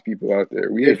relate to these people out there.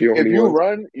 If you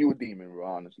run, you a demon, bro,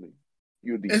 honestly.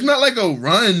 You a demon. It's not like a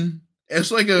run. It's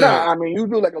like a. Nah, I mean, you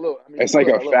do like a little. It's like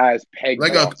a fast peg.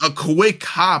 Like a quick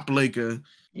hop, like a.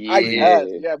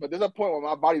 Yeah, but there's a point where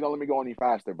my body don't let me go any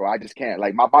faster, bro. I just can't.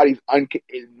 Like, my body's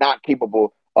is not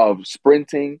capable of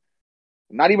sprinting.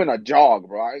 Not even a jog,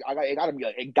 bro. It gotta be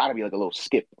like a little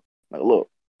skip, like a little.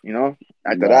 You know.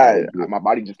 After that, my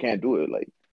body just can't do it. Like,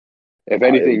 if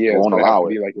anything, it's gonna have to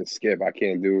be like a skip. I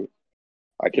can't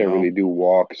really do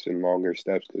walks and longer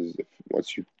steps because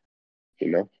once you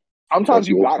know. Sometimes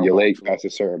you got your leg past a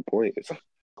certain point. It's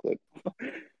clip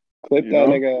that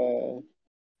nigga.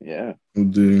 Yeah,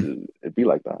 dude. It'd be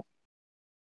like that.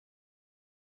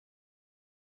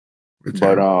 But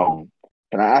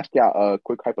can I ask y'all a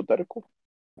quick hypothetical?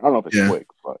 I don't know if it's quick,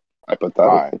 but hypothetical.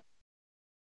 Right.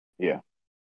 Yeah.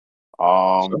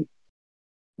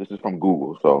 This is from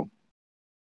Google, so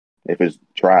if it's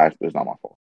trash, it's not my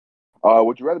fault.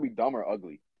 Would you rather be dumb or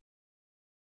ugly?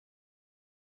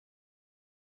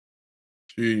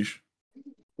 Sheesh.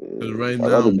 Because right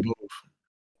now, I'm both.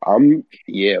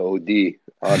 OD,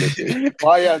 honestly.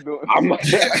 Why y'all doing?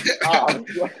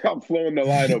 I'm flowing the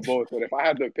line of both, but if I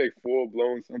had to pick full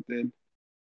blown something,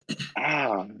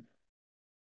 I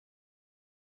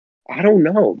don't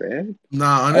know, man.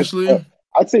 Nah, honestly,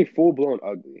 I'd say full blown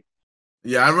ugly.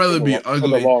 Yeah, I'd rather be ugly for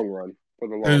the long run.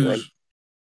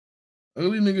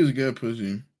 Ugly niggas get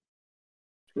pussy.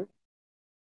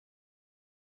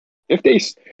 If they,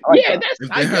 if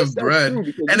they have bread, and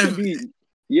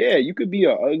you could be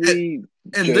an ugly.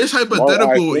 In this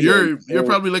hypothetical, you're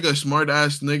probably like a smart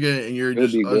ass nigga, and you're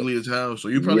just ugly as hell. So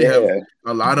you probably have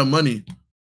a lot of money.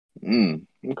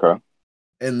 Okay.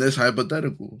 In this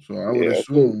hypothetical, so I would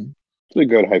assume it's a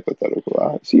good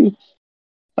hypothetical. See,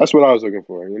 that's what I was looking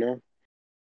for, you know.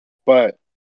 But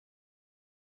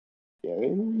yeah, there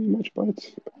ain't really much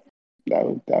buts.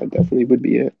 That definitely would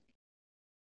be it.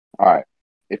 All right.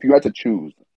 If you had to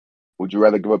choose, would you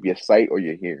rather give up your sight or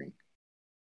your hearing?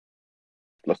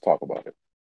 Let's talk about it.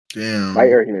 Damn.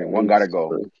 Sight or hearing? One gotta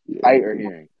go. Sight or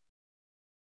hearing?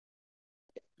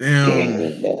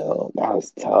 Damn. That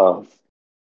was tough.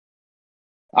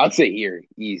 I'd say hearing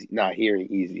easy. Not hearing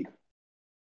easy.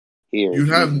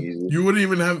 Hearing you wouldn't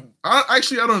even have. I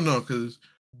don't know because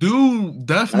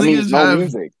deaf niggas no have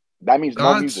music. That means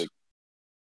no music.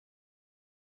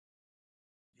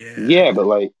 Yeah, but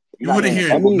like you wouldn't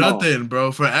hear nothing,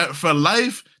 bro. For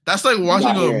life, that's like watching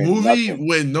a movie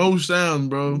with no sound,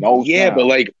 bro. No sound. But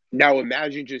like now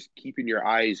imagine just keeping your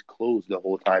eyes closed the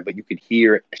whole time, but you could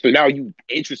hear it. So now you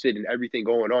interested in everything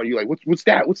going on. You're like, what's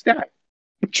that? What's that?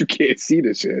 But you can't see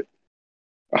the shit.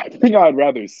 I think I'd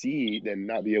rather see than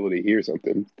not be able to hear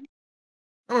something.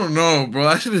 I don't know, bro.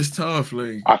 That shit is tough.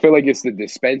 Like, I feel like it's the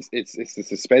suspense. It's the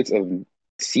suspense of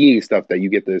seeing stuff that you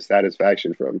get the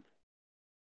satisfaction from.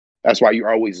 That's why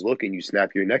you're always looking. You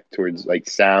snap your neck towards like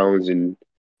sounds and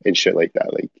shit like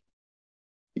that. Like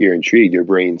you're intrigued. Your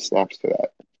brain snaps to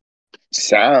that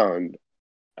sound.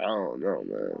 I don't know,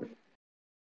 man.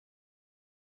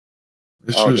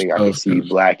 I don't think I can see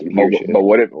black and hear shit. But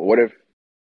what if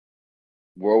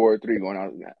World War III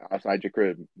going outside your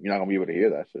crib? You're not gonna be able to hear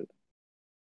that shit.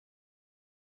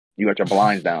 You got your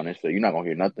blinds down and shit. You're not gonna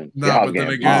hear nothing. Nah, but then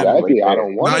again, exactly. I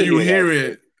don't want. Now you hear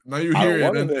it. Now you hear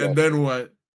it, and then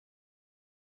what?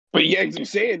 But yeah, you're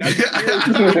saying now you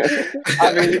hear it.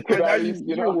 I mean, you could always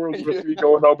get World War III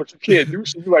going on, but you can't do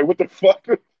shit. You're like, what the fuck?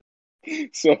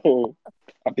 So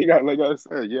I think like I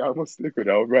said, yeah, I'm gonna stick with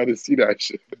it. I would rather see that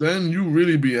shit. Then you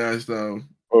really be ass down.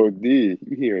 Oh, dude,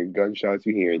 you hearing gunshots,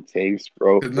 you hearing tanks,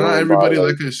 bro. Not everybody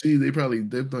like I see. They probably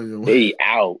dipped on your way. They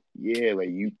out, yeah, like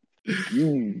you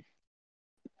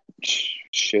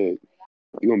shit.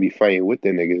 You gonna be fighting with the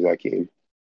niggas that came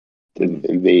to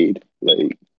invade.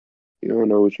 Like, you don't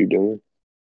know what you're doing.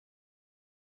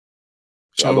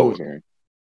 So,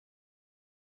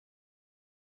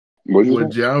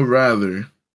 would y'all rather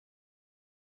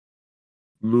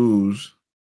lose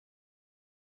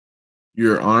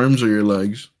your arms or your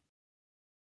legs?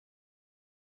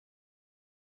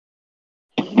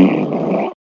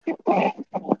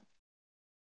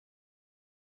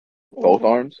 Both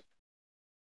arms?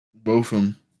 Both of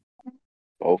them.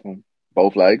 Both of them.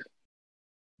 Both legs?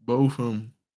 Both of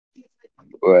them.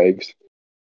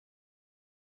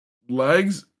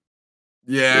 Legs?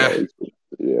 Yeah. Legs.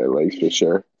 Yeah, legs for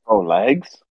sure. Oh,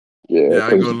 legs? Yeah, I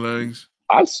go legs.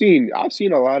 I've seen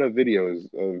a lot of videos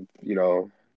of,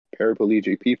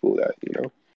 paraplegic people that,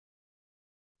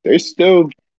 there's still,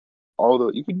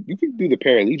 although you can do the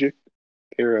Paralympics.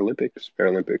 I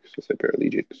said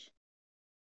paraplegics.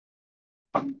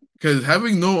 Because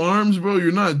having no arms, bro,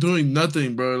 you're not doing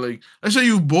nothing, bro. Like, let's say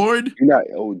you're bored. You're not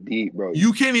OD, bro.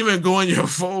 You can't even go on your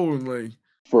phone, like.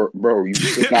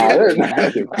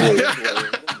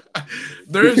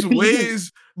 There's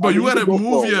ways, but you gotta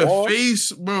move your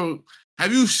face, bro.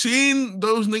 Have you seen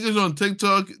those niggas on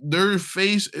TikTok? Their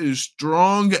face is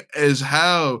strong as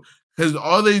hell. Because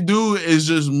all they do is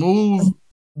just move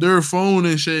their phone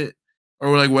and shit.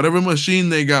 Or like whatever machine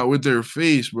they got with their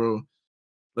face, bro.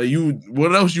 Like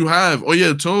what else you have? Oh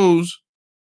yeah, toes.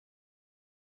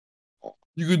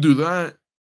 You could do that.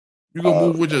 You can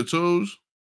move with your toes.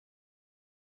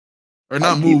 Or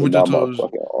not move with your toes.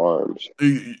 Arms.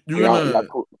 You gonna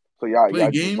play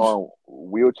games? On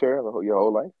wheelchair your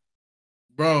whole life?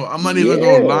 Bro, I'm not even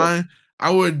gonna lie.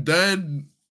 I would dead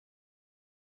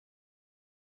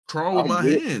crawl with my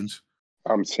hands.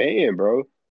 I'm saying, bro.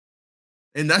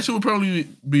 And that shit would probably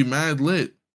be mad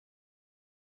lit.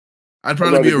 I'd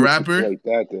probably be a rapper. Like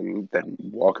that than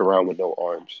walk around with no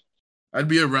arms. I'd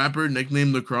be a rapper,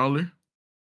 nicknamed The Crawler.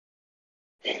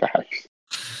 Facts.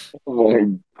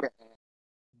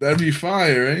 That'd be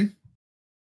fire, eh?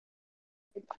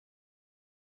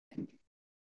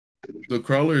 The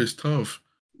Crawler is tough.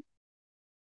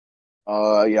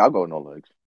 Yeah, I'll go no legs.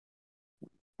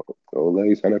 No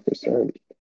legs, 100%.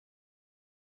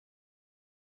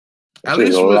 At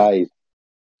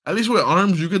least with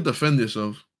arms, you could defend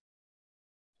yourself.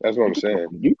 That's what I'm saying.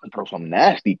 You can throw some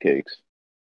nasty kicks.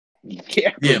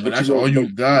 Yeah, but that's all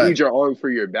you got. You need your arm for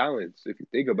your balance. If you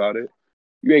think about it,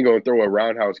 you ain't gonna throw a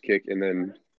roundhouse kick and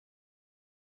then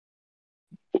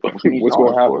what's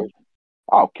gonna happen?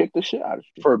 I'll kick the shit out of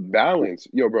you for balance,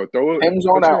 yo, bro. Put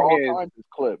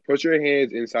your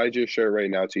hands inside your shirt right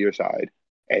now to your side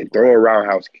and throw a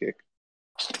roundhouse kick.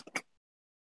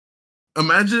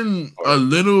 Imagine a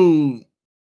little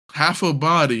half a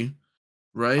body,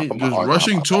 right? Just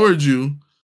rushing towards you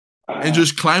and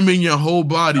just climbing your whole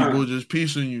body, bro, just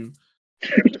piecing you.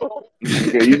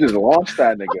 Yeah, you just launched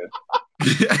that nigga.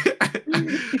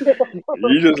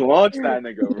 You just launched that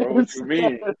nigga, bro. What you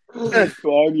mean?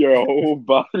 Climb your whole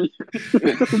body.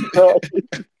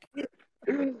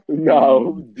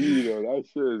 No, though. That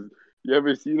shit is. You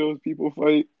ever see those people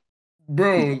fight?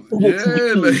 Bro, yeah.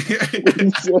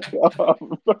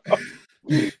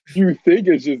 You think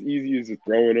it's just easy as just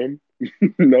throwing them?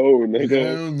 No,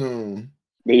 nigga. Hell no.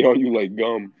 They on you like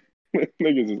gum.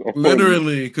 Niggas is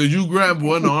literally, because you grab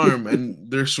one arm and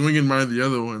they're swinging by the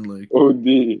other one. Like,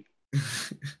 OD.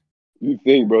 You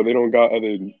think, bro, they don't got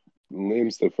other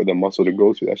limbs for the muscle to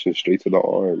go to. That shit straight to the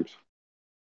arms.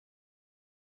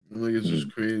 Like, it's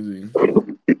just crazy.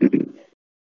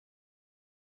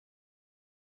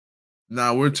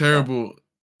 Nah, we're terrible.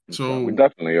 So we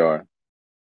definitely are.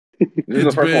 This is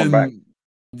the first one back.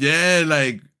 Yeah,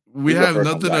 like we have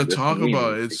nothing to talk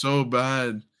about. It's so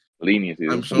bad. Leniency.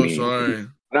 I'm so sorry.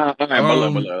 Nah,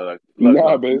 look,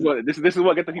 this is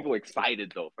what gets the people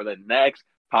excited though for the next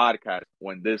podcast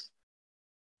when this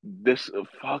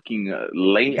fucking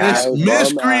late ass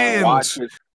miscreant,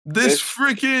 this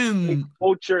freaking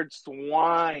cultured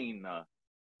swine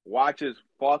watches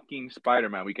fucking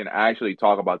Spider-Man. We can actually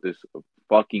talk about this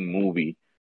fucking movie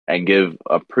and give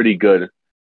a pretty good.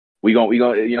 We gonna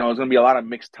you know, there's gonna be a lot of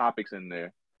mixed topics in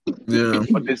there. Yeah,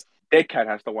 but this dickhead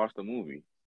has to watch the movie.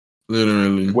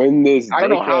 Literally, when this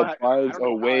dickhead finds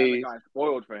a way, got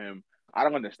spoiled for him. I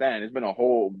don't understand. It's been a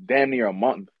whole damn near a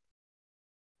month.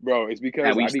 Bro, it's because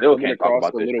I be coming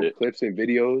across the little clips and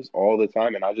videos all the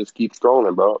time, and I just keep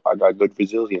scrolling, bro. I got good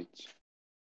resilience.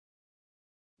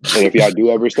 And if y'all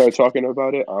do ever start talking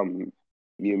about it, I'm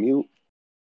mute.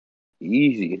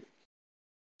 Easy.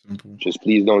 Simple. Just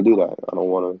please don't do that. I don't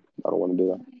want to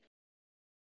do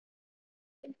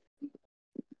that.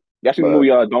 Y'all seen the movie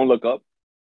Don't Look Up?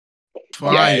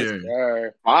 Fire.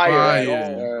 Yes,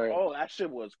 Fire. Oh, that shit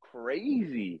was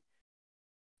crazy.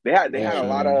 They had a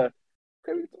lot of.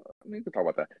 We can talk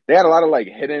about that. They had a lot of like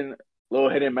hidden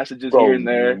messages here and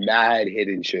there. Mad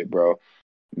hidden shit, bro.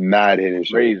 Mad hidden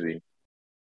shit. Crazy.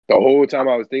 The whole time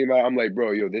I was thinking about it, I'm like,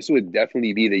 bro, this would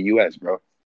definitely be the U.S., bro.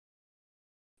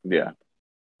 Yeah.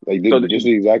 Like, this is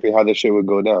exactly how this shit would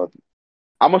go down.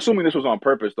 I'm assuming this was on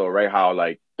purpose, though, right? How,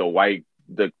 like, I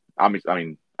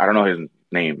mean, I don't know his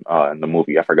name in the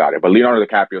movie. I forgot it. But Leonardo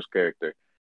DiCaprio's character,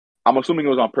 I'm assuming it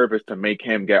was on purpose to make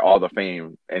him get all the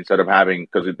fame instead of having,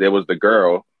 because there was the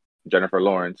girl, Jennifer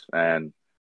Lawrence, and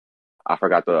I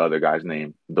forgot the other guy's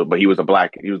name. But he was the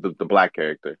black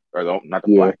character. Or not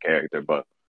the black character, but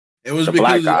it was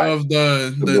because of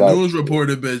the news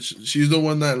reporter bitch. She's the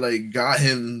one that like got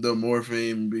him the more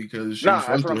fame because she. That's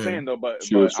what I'm saying though. But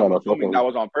I'm assuming that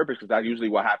was on purpose because that's usually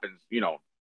what happens. You know,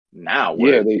 now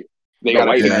where they got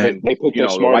white man. They put the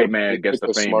white man gets the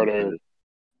fame. Smarter,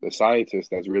 the scientist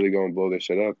that's really going to blow this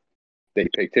shit up. They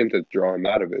picked him to draw him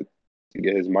out of it to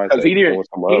get his mindset. He didn't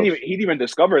even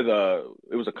discover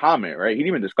it was a comet, right? He didn't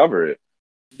even discover it.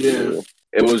 Yeah.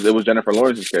 It was Jennifer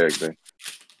Lawrence's character.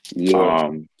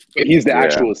 Yeah. But he's the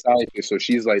actual scientist, so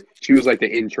she was like the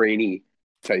in trainee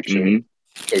type shit. Mm-hmm.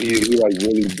 So he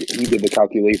did the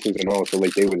calculations and all, so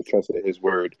like they would have trusted his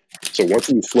word. So once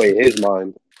you sway his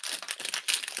mind,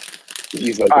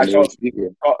 he's like the main speaker.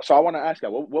 So I want to ask you,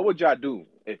 what would y'all do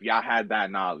if y'all had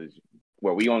that knowledge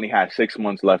where we only had 6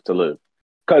 months left to live?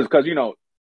 Because you know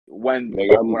when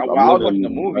I was watching the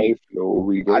movie,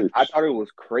 I thought it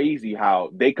was crazy how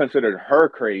they considered her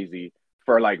crazy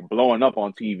for like blowing up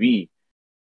on TV.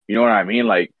 You know what I mean?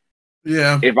 Like,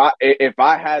 yeah. If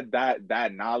I had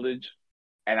that knowledge,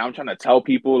 and I'm trying to tell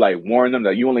people, like, warn them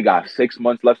that you only got 6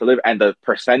 months left to live, and the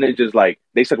percentage is like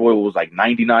they said, it was like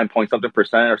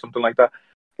 99-point-something% or something like that.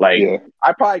 Like,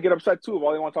 I'd probably get upset too if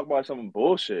all they want to talk about is some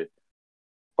bullshit.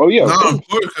 Oh yeah, no, of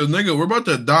course, because nigga, we're about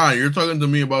to die. You're talking to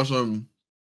me about some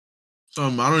I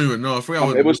don't even know. I forgot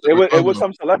what it was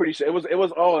some celebrity shit. It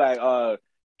was all like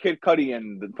Kid Cudi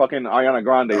and the fucking Ariana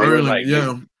Grande.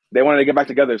 They wanted to get back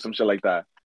together, some shit like that.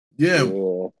 Yeah.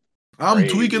 I'm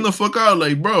crazy. Tweaking the fuck out,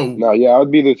 like, bro. No, yeah, I'll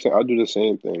do the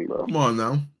same thing, bro. Come on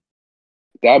now.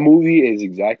 That movie is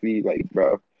exactly like,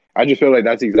 bro. I just feel like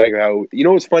that's exactly how. You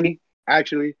know what's funny?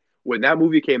 Actually, when that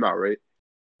movie came out, right?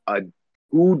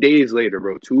 2 days later,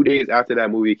 bro. 2 days after that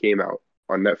movie came out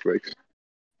on Netflix,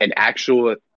 and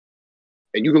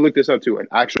you can look this up too. An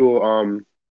actual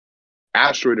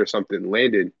asteroid or something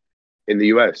landed in the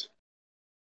U.S.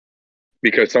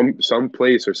 because some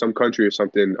place or some country or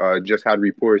something just had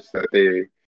reports that they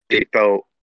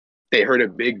heard a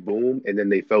big boom and then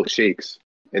they felt shakes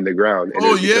in the ground. And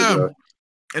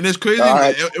and it's crazy.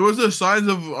 It was the size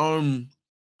of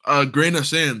a grain of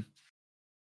sand.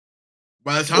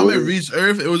 By the time it reached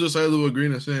Earth, it was the size of a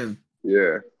grain of sand.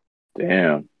 Yeah.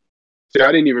 Damn. See,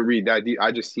 I didn't even read that deep.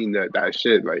 I just seen that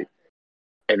shit, like,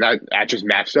 and that just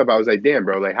matched up. I was like, damn,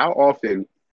 bro, like, how often?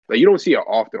 Like, you don't see it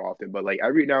often, but like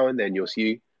every now and then you'll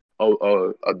see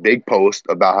a big post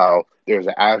about how there's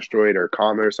an asteroid or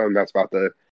comet or something that's about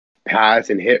to pass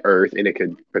and hit Earth, and it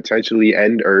could potentially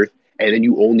end Earth, and then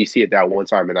you only see it that one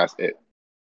time, and that's it.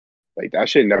 Like, that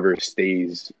shit never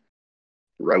stays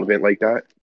relevant like that.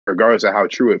 regardless of how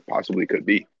true it possibly could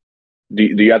be. Do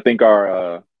y'all think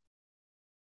our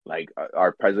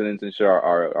presidents and shit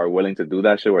are willing to do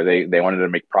that shit where they wanted to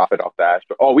make profit off the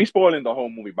Astro? Oh, we spoiling the whole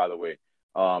movie, by the way.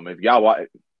 If y'all watch,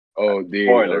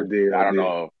 spoiler. I don't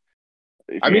know.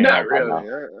 I mean, not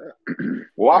really.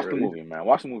 Watch the movie, man.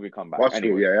 Watch the movie. Come back. Watch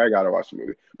anyway. Yeah, I gotta watch the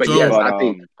movie. But yes, I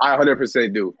think I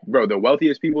 100% do, bro. The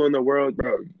wealthiest people in the world,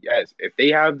 bro. Yes, if they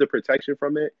have the protection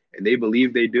from it and they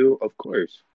believe they do, of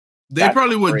course. They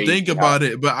probably would think about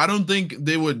it, but I don't think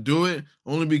they would do it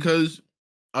only because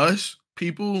us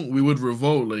people, we would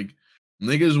revolt. Like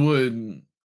niggas would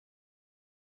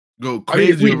go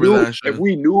crazy over that shit. If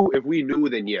we knew,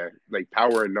 then yeah, like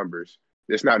power in numbers.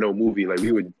 It's not no movie. Like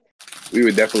we would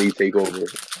definitely take over.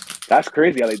 That's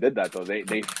crazy how they did that though.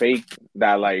 They faked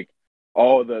that like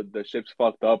all the ships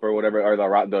fucked up or whatever, or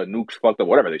the nukes fucked up,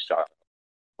 whatever they shot.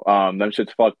 Them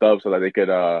shits fucked up so that they could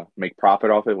make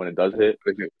profit off it when it does hit.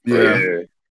 Yeah.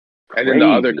 And then the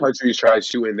other countries tried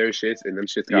shooting their shits and them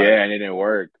shits got and it didn't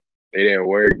work. It didn't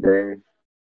work, bro.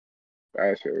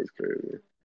 That shit was crazy.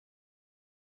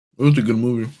 It was a good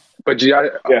movie. But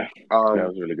that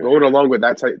was really good. Going along with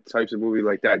that types of movie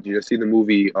like that, did you see the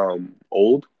movie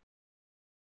Old?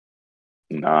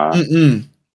 Nah.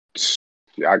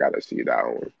 Yeah, I gotta see that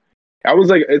one. I was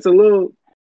like, it's a little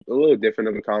different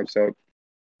of a concept,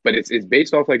 but it's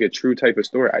based off like a true type of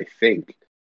story, I think.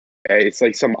 It's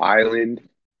like some island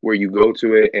where you go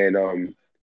to it,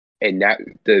 and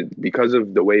because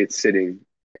of the way it's sitting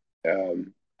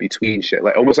between shit,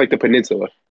 like almost like the peninsula,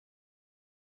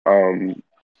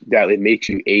 that it makes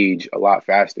you age a lot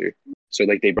faster. So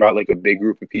like they brought like a big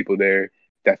group of people there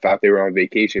that thought they were on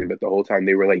vacation, but the whole time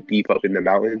they were like deep up in the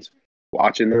mountains,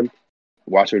 watching them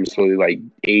slowly like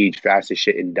age fast as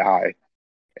shit and die,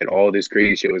 and all this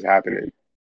crazy shit was happening.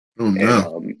 Oh,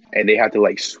 no. And they had to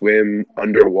like swim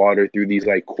underwater through these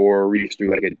like coral reefs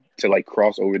to like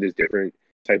cross over this different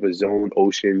type of zone,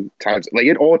 ocean times. Like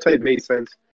it all type made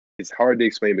sense. It's hard to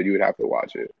explain, but you would have to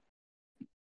watch it.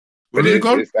 What is it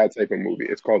called? It's that type of movie.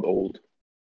 It's called Old.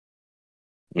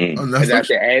 On and at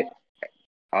the end,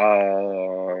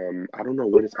 I don't know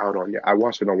what it's out on yet. I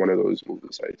watched it on one of those movie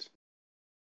sites.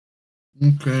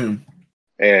 Okay.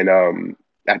 And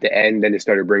at the end, then it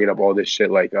started bringing up all this shit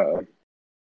like how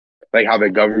the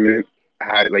government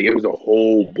had like it was a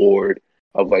whole board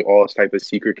of like all type of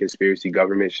secret conspiracy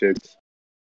government shits,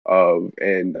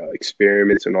 and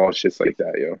experiments and all shits like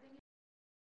that, yo.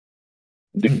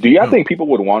 Do y'all think people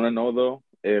would want to know though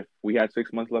if we had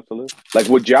 6 months left to live? Like,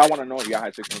 would y'all want to know if y'all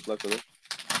had 6 months left to live?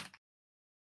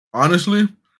 Honestly,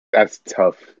 that's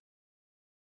tough.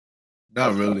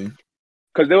 Not really.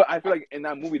 Because I feel like in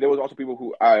that movie there was also people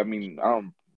who I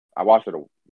watched it,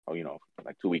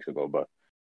 like 2 weeks ago, but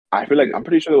I feel like I'm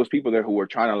pretty sure there was people there who were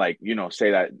trying to like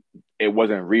say that it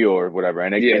wasn't real or whatever,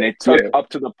 and it took up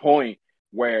to the point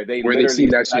where they see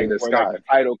that shit in the sky. Like,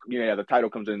 the title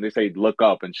comes in, and they say look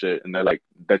up and shit, and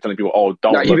they're telling people, oh,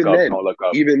 don't look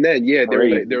up. Even then, yeah,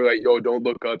 they're like, yo, don't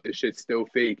look up. This shit's still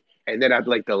fake. And then at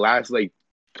like the last like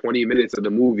 20 minutes of the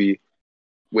movie,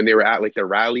 when they were at like the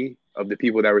rally of the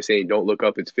people that were saying don't look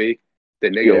up, it's fake, the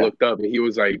nigga looked up and he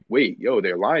was like, wait, yo,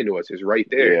 they're lying to us. It's right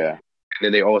there. Yeah. And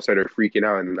then they all started freaking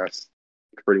out, and that's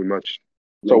pretty much.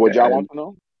 So would y'all want to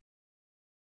know?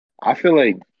 I feel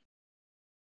like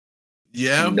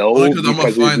no, because I'm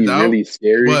gonna find out. Really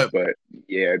scary, but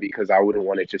yeah, because I wouldn't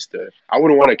want it I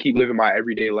wouldn't want to keep living my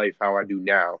everyday life how I do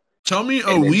now. Tell me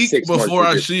a week before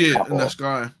I see it in the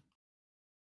sky.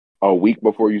 A week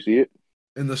before you see it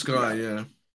in the sky, yeah.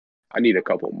 I need a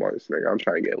couple months, nigga. I'm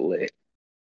trying to get lit.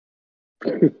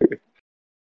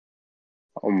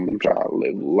 I'm trying to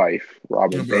live life.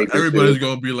 Everybody's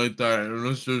gonna be like that, and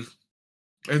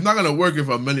it's not gonna work if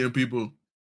a million people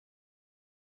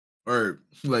or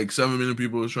like 7 million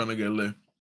people is trying to get lit.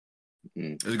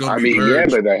 It's gonna be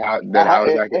but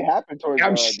it happened towards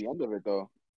the end of it though.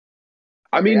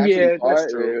 I mean,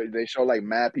 that's true. They show like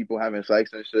mad people having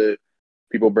sex and shit.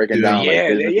 People breaking down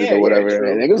businesses or whatever.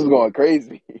 Niggas was going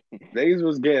crazy. Niggas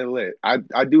was getting lit.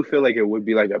 I do feel like it would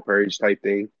be like a purge type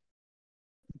thing.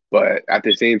 But at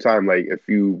the same time, like if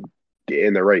you get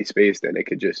in the right space, then it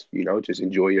could just, just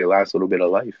enjoy your last little bit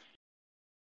of life.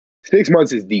 6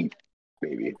 months is deep,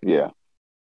 maybe. Yeah.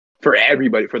 For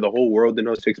everybody, for the whole world to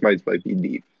know, 6 months might be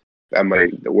deep.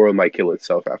 The world might kill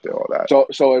itself after all that.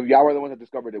 So if y'all were the ones that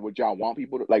discovered it, would y'all want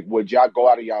people to like? Would y'all go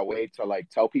out of y'all way to like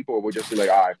tell people, or would just be like,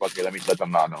 all right, fuck it, let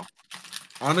them not know?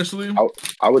 Honestly,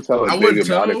 I would tell a big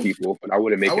amount of people, but I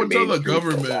wouldn't make. I would tell the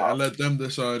government and let them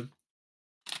decide.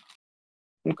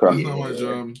 Okay, that's not my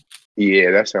job.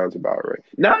 Yeah, that sounds about right.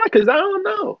 Nah, because I don't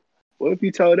know. What if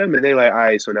you tell them and they're like, all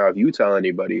right, so now if you tell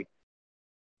anybody,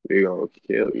 They're gonna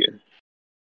kill you.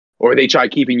 Or they try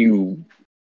keeping you,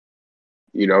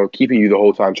 keeping you the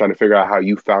whole time, trying to figure out how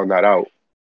you found that out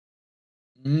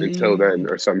until then,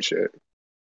 or some shit.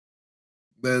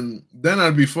 Then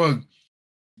I'd be fucked.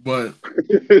 But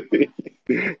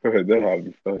then I'd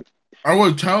be fucked. I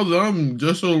would tell them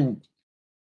just so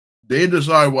they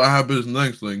decide what happens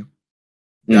next. Like,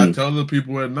 yeah, tell the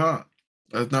people or not.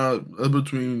 That's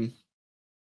between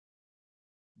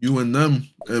you and them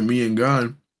and me and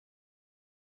God.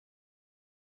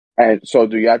 And so,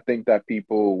 do y'all think that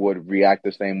people would react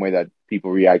the same way that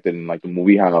people reacted in like the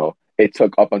movie? How it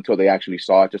took up until they actually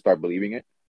saw it to start believing it?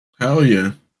 Hell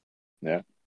yeah. Yeah,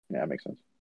 that makes sense.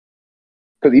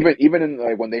 Because even in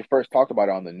like when they first talked about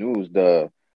it on the news, the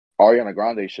Ariana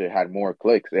Grande shit had more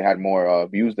clicks. It had more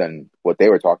views than what they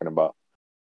were talking about.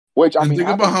 Which I mean, think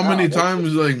about how many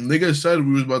times like niggas said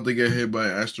we was about to get hit by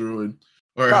an asteroid,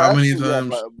 or how many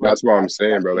times. Yeah, but that's what I'm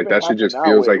saying, bro. Like that shit just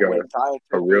feels like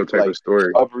a real type of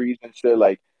story. Discoveries and shit.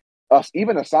 Like us,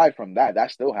 even aside from that,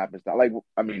 that still happens. Like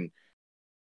I mean,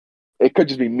 it could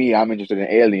just be me. I'm interested in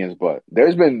aliens, but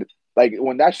there's been like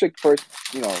when that shit first,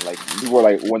 like people were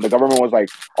like when the government was like,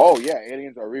 "Oh yeah,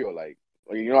 aliens are real," like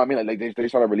you know what I mean? Like they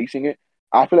started releasing it.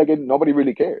 I feel like nobody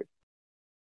really cared.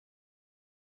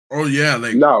 Oh yeah,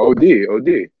 like no, OD.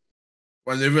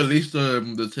 When they released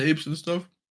the tapes and stuff.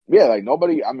 Yeah, like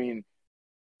nobody. I mean,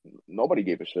 nobody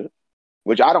gave a shit,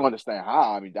 which I don't understand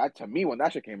how. I mean, that to me when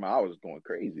that shit came out, I was going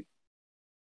crazy.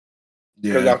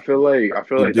 Because I feel like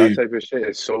that type of shit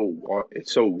is so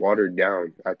watered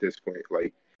down at this point.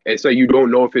 Like it's like you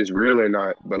don't know if it's real or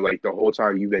not, but like the whole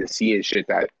time you've been seeing shit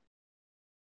that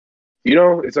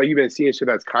it's like you've been seeing shit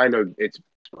that's it's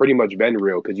pretty much been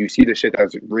real because you see the shit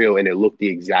that's real and it looked the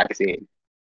exact same.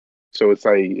 So it's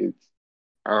like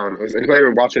it's like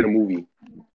you're watching a movie.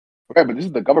 Okay, but this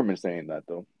is the government saying that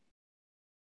though.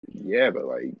 Yeah, but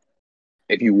like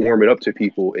if you warm it up to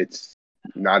people, it's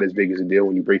not as big as a deal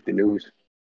when you break the news.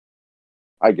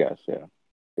 I guess, yeah. I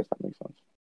guess that makes sense.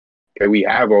 Okay, we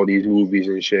have all these movies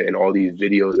and shit and all these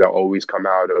videos that always come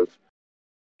out of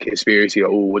conspiracy.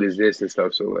 Oh, what is this and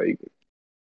stuff? So like,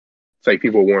 it's like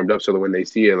people warmed up so that when they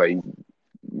see it, like,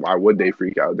 why would they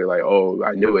freak out? They're like, oh,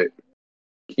 I knew it.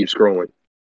 Keep scrolling.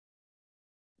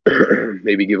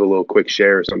 Maybe give a little quick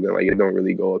share or something. Like it don't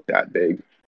really go up that big.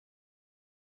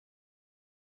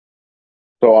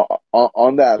 So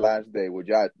on that last day,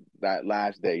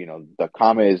 the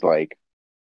comet is like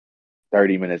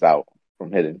 30 minutes out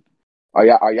from hitting. Are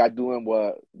y'all doing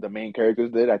what the main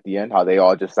characters did at the end? How they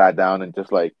all just sat down and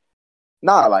just like,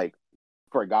 not like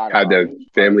forgot had their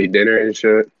family dinner and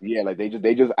shit. Yeah, like they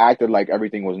just acted like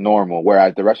everything was normal,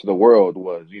 whereas the rest of the world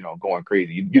was going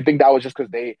crazy. You think that was just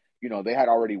because they they had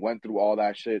already went through all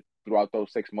that shit throughout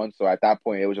those 6 months, so at that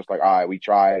point it was just like, all right, we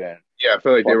tried. And yeah, I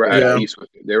feel like they were at peace with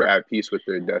it. They were at peace with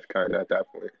their death kind of at that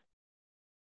point.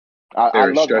 I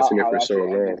love stressing it for so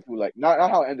long. Like not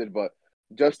how it ended, but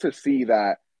just to see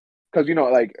that, because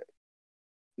like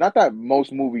not that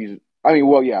most movies. I mean,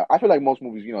 well, yeah, I feel like most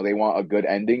movies, they want a good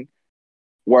ending.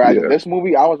 Whereas in this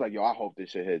movie, I was like, yo, I hope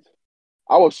this shit hits.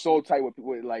 I was so tight with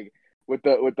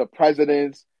the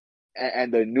presidents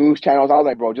and the news channels. I was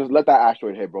like, bro, just let that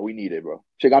asteroid hit, bro. We need it, bro.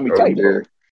 Shit got me tight, bro.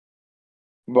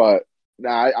 But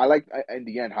I like in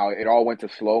the end how it all went to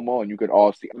slow mo and you could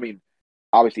all see. I mean,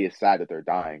 obviously it's sad that they're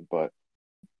dying, but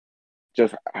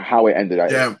just how it ended.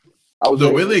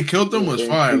 The way they killed them was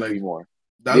fire. Like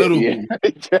that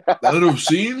little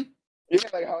scene. Yeah,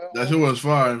 like how that shit was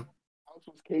fire. House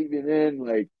was caving in.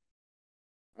 Like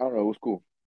I don't know, it was cool.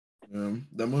 Yeah,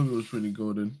 that movie was pretty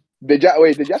golden. Did y'all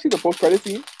see the post credit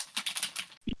scene?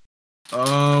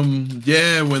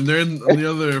 Yeah, when they're in the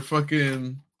other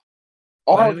fucking.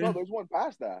 Oh planet? No, there's one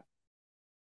past that.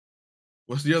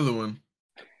 What's the other one?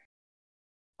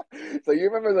 So you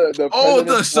remember the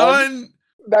the sun?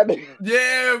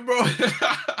 Yeah, bro.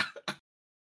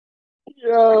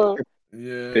 Yeah.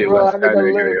 Yeah. Bro, I think I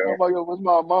literally talking about yo, what's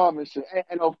my mom and shit.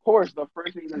 And of course, the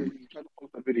first thing that he tried to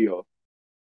post a video.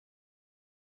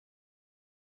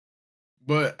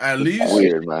 But at least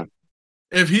weird, man.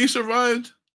 If he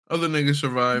survived, other niggas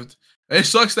survived. It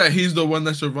sucks that he's the one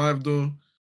that survived though.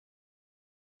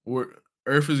 Where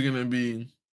Earth is gonna be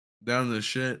down to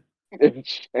shit.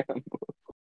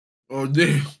 Oh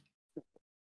damn.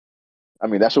 I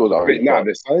mean, that shit was already. Nah,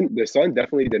 the sun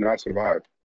definitely did not survive.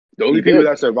 The only people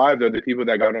that survived are the people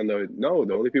that got on the. No,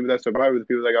 the only people that survived were the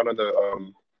people that got on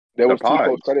the. There was 2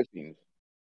 post credit scenes.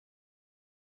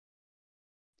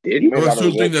 Did he? There was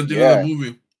 2 things at the end of the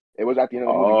movie. It was at the end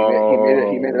of the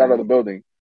movie. He made it out of the building.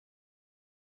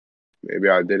 Maybe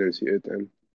I didn't see it then.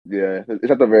 Yeah,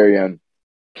 it's at the very end.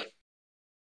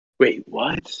 Wait,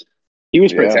 what? He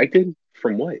was protected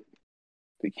from what?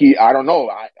 I don't know.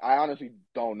 I honestly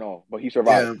don't know, but he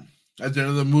survived. Yeah. At the end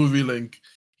of the movie, like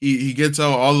he gets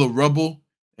out all the rubble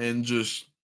and just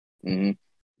he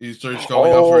starts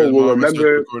calling out for his mom and starts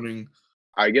recording.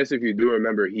 I guess if you do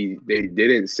remember, they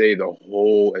didn't say the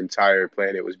whole entire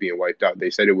planet was being wiped out. They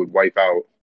said it would wipe out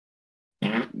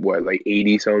what, like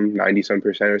 80-some,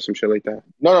 90-some% or some shit like that.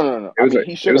 No.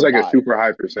 It was like a super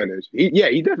high percentage.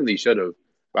 He definitely should have.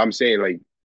 But I'm saying, like,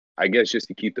 I guess just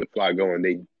to keep the plot going,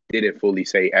 they didn't fully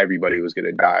say everybody was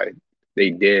gonna die. They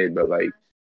did, but like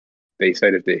they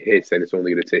said if it hits, then it's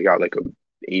only gonna take out like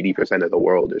 80% of the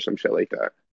world or some shit like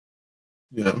that.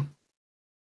 Yeah.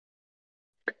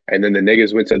 And then the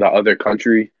niggas went to the other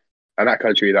country,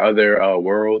 the other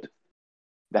world.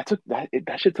 That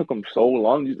shit took them so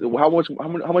long. How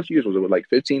much years was it? Like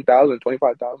 15,000,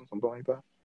 25,000, something like that.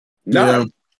 No.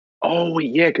 Oh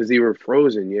yeah, because they were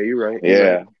frozen. Yeah, you're right.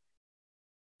 Yeah.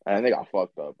 And they got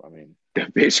fucked up. I mean, the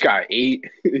bitch got ate.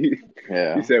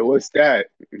 Yeah. He said, "What's that?"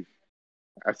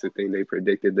 That's the thing they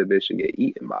predicted the bitch should get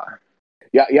eaten by.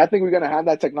 Yeah. I think we're gonna have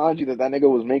that technology that nigga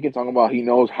was making, talking about he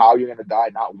knows how you're gonna die,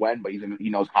 not when, but he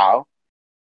knows how.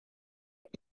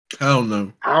 I don't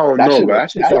know. But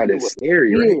that shit sounded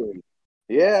scary. Right?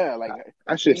 Yeah, like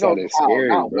that shit sounded scary.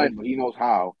 Not bro. when, but he knows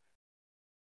how.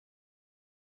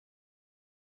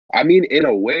 I mean, in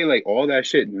a way, like all that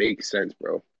shit makes sense,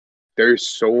 bro. There's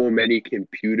so many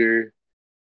computer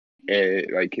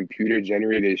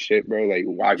generated shit, bro. Like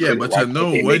why? Yeah, but to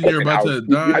know when you're about to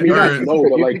die. I mean,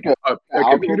 but like a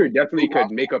computer definitely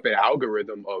could make up an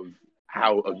algorithm of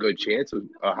how a good chance of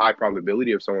a high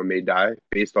probability of someone may die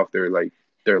based off their life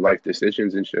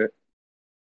decisions and shit.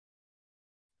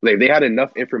 Like they had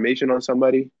enough information on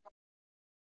somebody.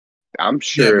 I'm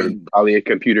sure probably a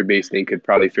computer-based thing could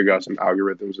probably figure out some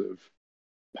algorithms of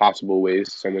possible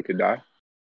ways someone could die.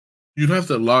 You'd have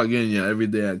to log in your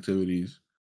everyday activities.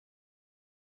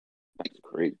 That's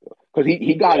great though, because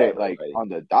he got it like on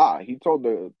the dot. He told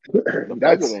the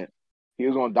president he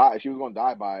was gonna die. She was gonna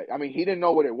die by. I mean, he didn't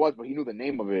know what it was, but he knew the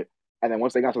name of it. And then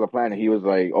once they got to the planet, he was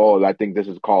like, "Oh, I think this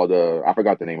is called I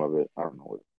forgot the name of it. I don't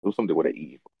know. It was something with an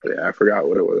E. Yeah, I forgot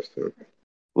what it was too.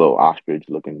 Little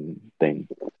ostrich-looking thing.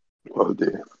 Oh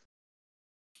dear.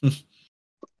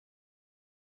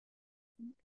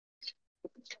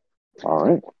 All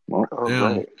right. Well,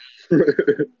 Damn.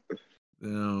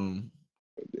 Damn.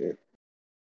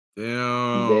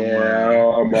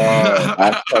 All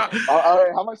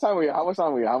right. How much time we at? I'm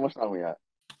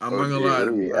not gonna lie. I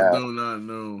do not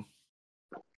know.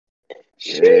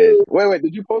 Shit. Wait.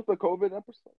 Did you post the COVID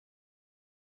episode?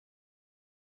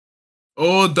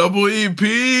 Oh, double EP.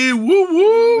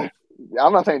 Woo.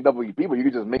 I'm not saying double EP, but you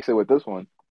could just mix it with this one.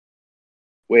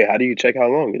 Wait, how do you check how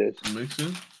long it is? Mix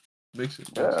it. Mix it.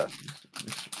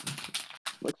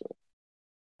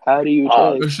 How do you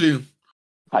check? Let's see.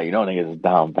 How you know niggas is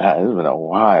down bad? It's been a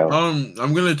while. I'm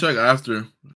gonna check after.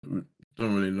 Don't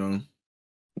really know.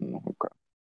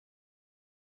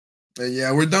 Okay.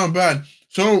 Yeah, we're down bad.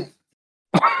 So,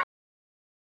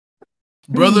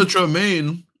 Brother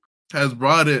Tremaine has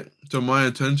brought it to my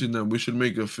attention that we should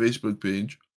make a Facebook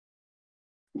page.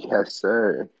 Yes,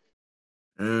 sir.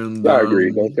 And I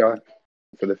agree, don't y'all?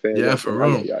 For the fans. Yeah, for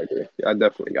real. I agree. I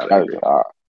definitely gotta agree. I'm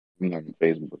not on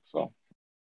Facebook, so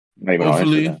maybe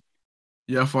hopefully,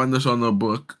 find us on the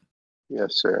book.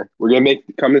 Yes, sir. We're gonna make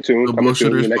coming soon. The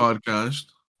Bullshitters podcast.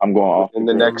 I'm going off in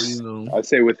the next. I'd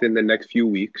say within the next few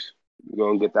weeks, we're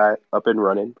gonna get that up and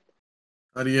running.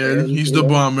 Ariel, he's the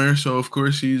bomber, so of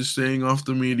course he's staying off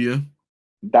the media.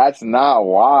 That's not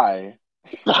why.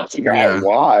 That's not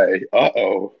why.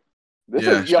 Uh-oh. This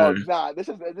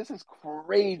is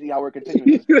crazy how we're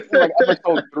continuing. This is like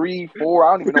episode 3, 4.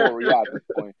 I don't even know where we're at this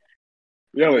point.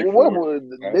 Yeah, like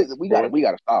we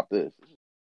gotta stop this.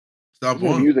 Stop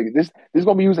what? This is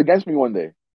gonna be used against me one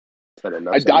day. I don't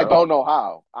know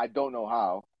how. I don't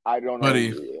know.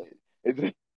 Buddy,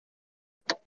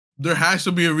 there has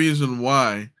to be a reason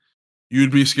why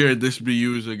you'd be scared this be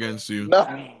used against you. No.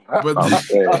 But I'm just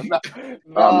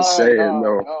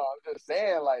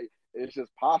saying, like, it's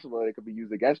just possible that it could be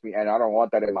used against me, and I don't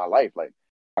want that in my life. Like,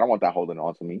 I don't want that holding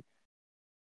on to me.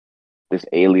 This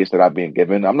alias that I've been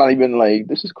given, I'm not even like,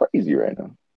 this is crazy right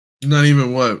now. Not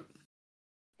even what?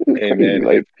 Hey man,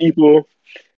 like people,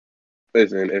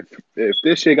 listen, if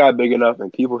this shit got big enough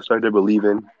and people started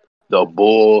believing the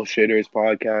Bullshitters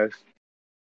podcast,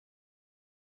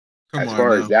 as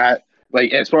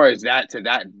far as that to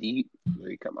that deep,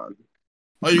 like, come on.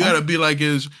 All you gotta be like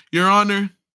is, Your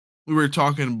Honor, we were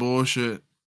talking bullshit.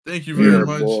 Thank you very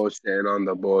much. Bullshit on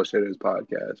the Bullshitters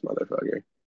podcast, motherfucker.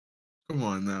 Come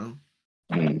on now.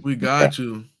 We got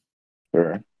you.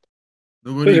 Sure.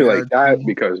 Nobody like that you.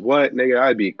 because what, nigga?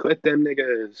 I'd be clip them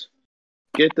niggas.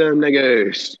 Get them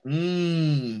niggas.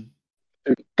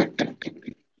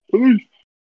 Please.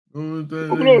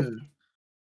 Open up.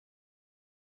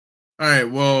 All right,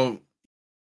 well,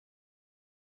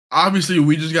 obviously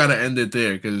we just got to end it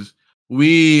there because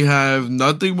we have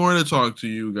nothing more to talk to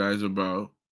you guys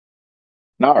about.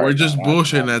 We're just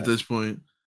bullshitting at this point.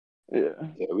 Yeah,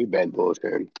 we've been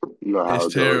bullshitting. You know how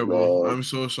it's terrible. I'm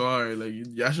so sorry. Like,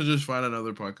 y'all should just find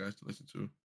another podcast to listen to.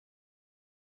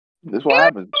 This what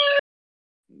happens.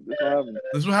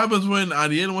 This what happens when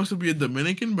Ariel wants to be a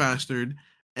Dominican bastard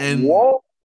and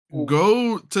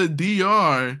go to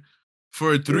DR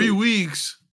for 3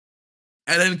 weeks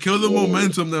and then kill the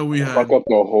momentum that we had. Fuck up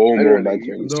the whole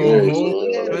momentum.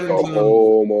 The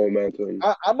whole momentum.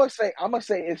 I'm gonna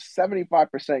say it's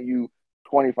 75% you,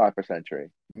 25% Trey.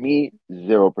 Me,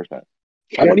 0%.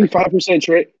 25%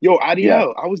 Trey. Yo,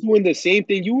 Adiel, I was doing the same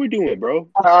thing you were doing, bro.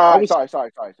 Sorry. I was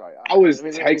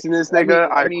texting this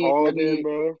nigga. I called him,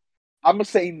 bro. I'm gonna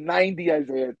say 90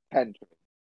 Isaiah, 10 Trey.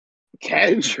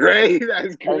 10 Trey?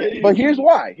 That's crazy. But here's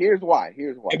why.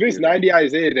 If it's 90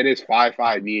 Isaiah, then it's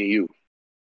 5-5 me and you.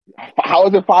 How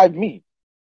is it 5 me?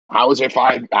 How is it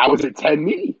 5? How is it 10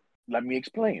 me? Let me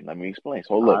explain.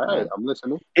 So look, man, I'm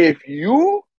listening. If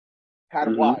you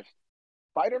had watched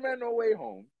Spider-Man No Way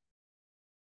Home,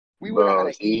 we would have had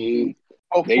an EP.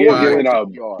 Nigga's giving a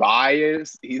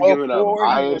bias. He's giving a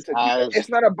bias. It's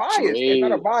not a bias. It's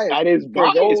not a bias. That is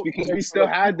bias because we still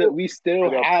had the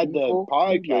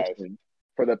podcast.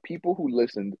 For the people who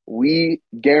listened, we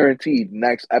guaranteed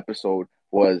next episode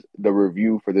was the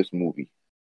review for this movie.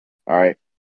 All right.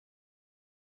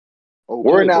 Okay,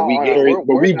 we're now.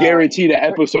 We guarantee the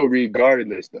episode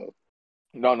regardless, though.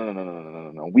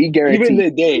 No. We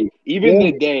guarantee even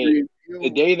the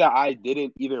day that I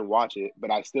didn't even watch it,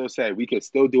 but I still said we could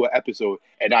still do an episode,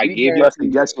 and I gave you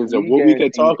suggestions of what we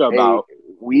could talk about.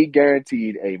 We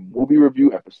guaranteed a movie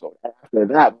review episode. After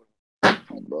that,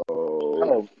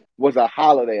 was a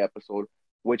holiday episode,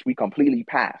 which we completely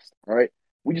passed. All right,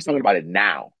 we just talking about it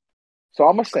now. So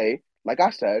I'm gonna say, like I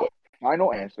said,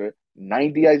 final answer: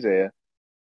 90 Isaiah,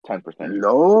 10%.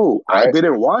 No, right? I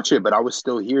didn't watch it, but I was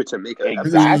still here to make it.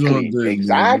 Exactly.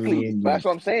 That's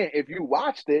what I'm saying. If you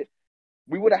watched it,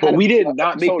 we would have. But we did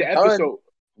not make the episode.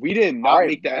 We did not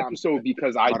make the episode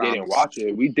because I didn't watch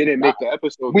it. We didn't make the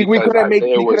episode because we couldn't make.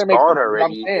 We couldn't make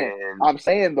already. I'm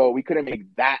saying though, we couldn't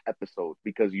make that episode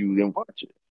because you didn't watch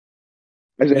it.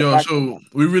 Yo, so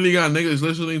we really got niggas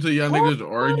listening to y'all niggas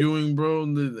arguing, bro.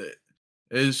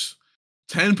 It's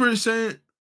 10%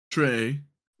 Trey,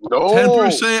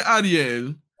 10%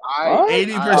 Ariel,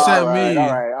 80% me. All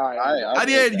right.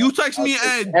 Ariel, you text me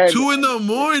at 2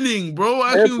 a.m, bro.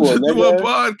 Asking you to do a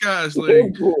podcast.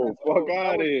 Like, fuck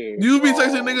out of here. You be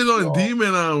texting niggas on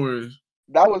demon hours.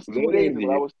 That was 2 days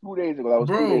ago.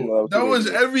 That was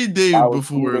every day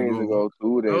before. 2 days ago.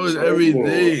 That was every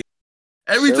day.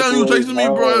 Every time you text me,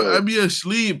 bro, I'd be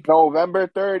asleep. November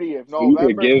 30th. You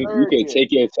could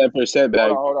take your 10% back.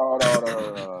 Hold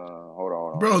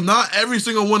on. Bro, not every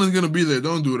single one is gonna be there.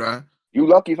 Don't do that. You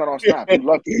lucky it's not on Snap. You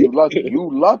lucky.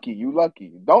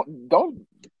 Don't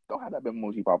have that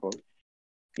emoji pop up.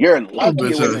 You're lucky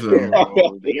it wasn't there,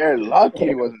 bro. You're lucky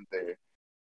it wasn't there.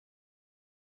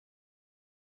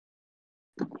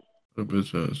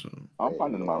 I'm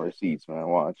finding my receipts, man.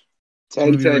 Watch.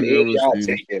 10, 80. I'll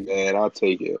take it, man. I'll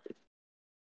take it.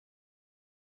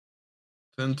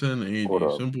 10, 80.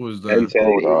 Simple as that.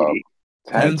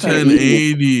 10,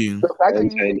 80. The fact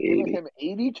that you giving him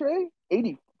 80, Trey?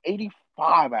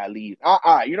 85 at least.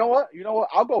 You know what?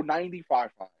 I'll go 95.5.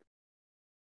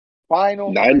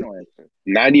 Final answer.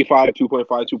 95, 2.5,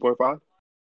 2.5?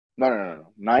 No.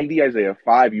 90 Isaiah,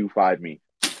 5 you, 5 me.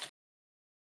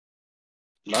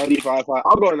 95.5.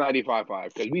 I'll go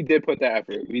 95.5 because we did put the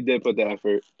effort.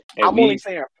 I'm only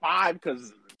saying 5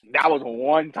 because that was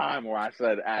one time where I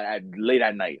said at late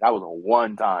at night. That was a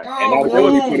one time. And I was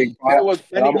only putting 5.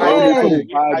 I'm only putting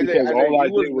 5 because all I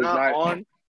did was not.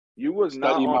 You was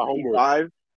not on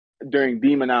 5 during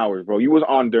demon hours, bro. You was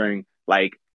on during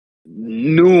like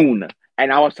noon,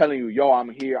 and I was telling you, "Yo, I'm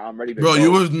here. I'm ready to." Bro, go.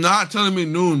 You was not telling me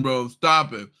noon, bro.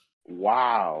 Stop it.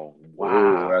 Wow.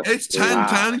 It's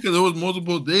 10 because there was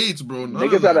multiple dates, bro.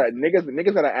 Niggas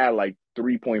gotta add like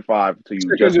 3.5 to you just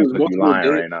because you lying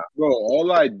right now. Bro,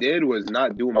 all I did was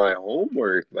not do my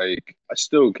homework. Like I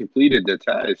still completed the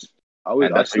test. I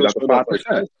still got the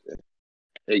 5%.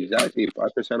 Exactly,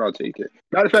 5%. I'll take it.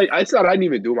 Matter of fact, I said I didn't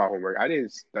even do my homework. I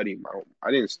didn't study my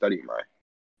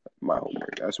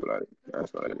homework. That's what I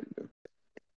didn't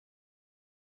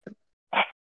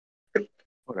do.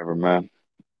 Whatever, man.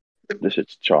 This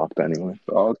shit's chalked anyway.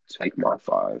 So I'll take my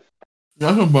 5.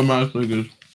 That's some bum ass niggas.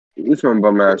 Which one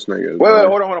bum ass niggas? Wait,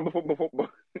 hold on. Before,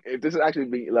 if this is actually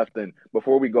being left in,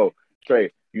 before we go,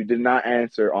 Trey, you did not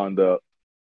answer on the.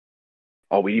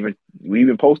 Oh, we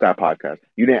even post that podcast.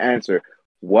 You didn't answer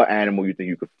what animal you think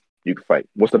you could fight.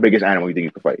 What's the biggest animal you think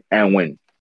you could fight and win?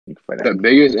 You could fight the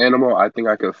biggest animal I think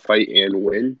I could fight and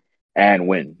win. And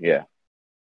win, yeah.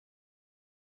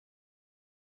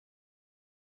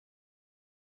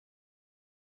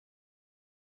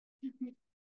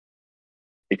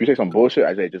 If you say some bullshit,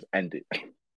 I say just end it.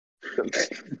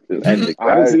 Just end it.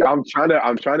 Honestly, I'm trying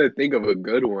to think of a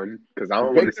good one because I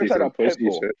don't want to see some pussy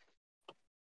shit.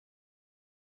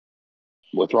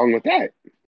 What's wrong with that?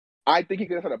 I think he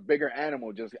could have had a bigger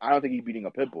animal. I don't think he's beating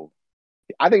a pit bull.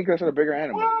 I think he could have had a bigger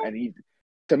animal. What? And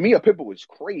to me, a pit bull is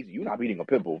crazy. You're not beating a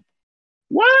pit bull.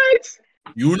 What?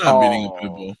 You're not beating a pit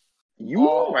bull.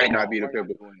 You might not beat a pit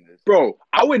bull. Bro,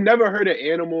 I would never hurt an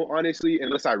animal, honestly,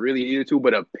 unless I really needed to.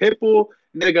 But a pit bull,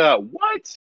 nigga,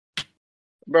 what?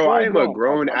 Bro, I am a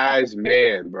grown-ass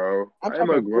man, bro. I am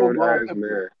a grown-ass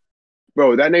man.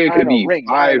 Bro, that nigga could be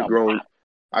 5 grown.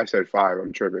 I said 5.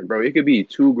 I'm tripping, bro. It could be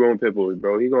 2 grown pit bulls,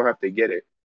 bro. He gonna have to get it.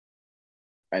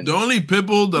 And the only pit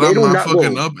bull that I'm not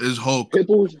fucking up is Hulk. Pit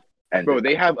bulls, bro.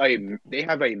 They have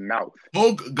a mouth.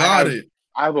 Hulk got it.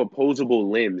 I have opposable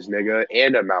limbs, nigga,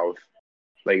 and a mouth.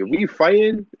 Like if we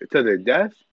fighting to the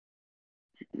death,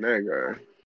 nigga.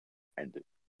 End it.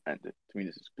 To me,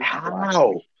 this is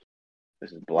how.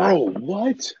 This is black. Bro,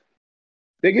 what?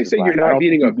 They can say you're not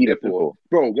beating a pit bull.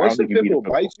 Bro, once the pit bull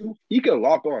bites you, he can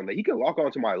lock on. Like, he can lock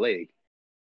onto my leg.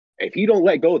 If he don't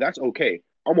let go, that's okay.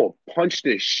 I'm going to punch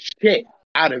the shit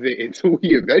out of it until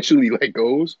he eventually let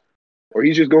goes. Or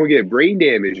he's just going to get brain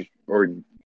damage or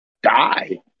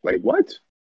die. Like, what?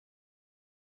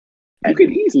 You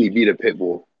could easily beat a pit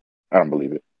bull. I don't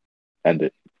believe it. End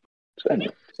it. Send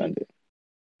it.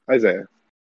 Isaiah,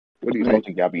 what do you think? I don't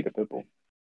think y'all beat a pit bull.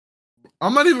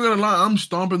 I'm not even gonna lie. I'm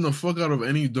stomping the fuck out of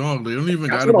any dog. They don't even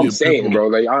gotta be a pit bull, bro.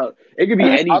 Like it could be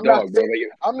any dog, bro.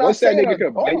 Like once that nigga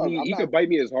could bite me, he could bite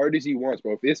me as hard as he wants,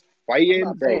 bro. If it's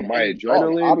fighting, bro, my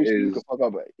adrenaline is. You could fuck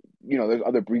up. There's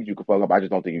other breeds you could fuck up. I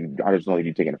just don't think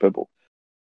you taking a pit bull.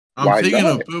 I'm taking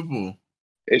a pit bull.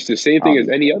 It's the same thing as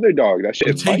any other dog. That shit.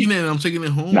 I'm taking it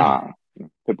home. Nah,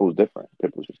 pit bull's different.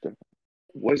 Pit bull's just different.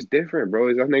 What's different, bro?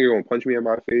 Is that nigga gonna punch me in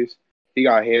my face? He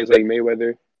got hands like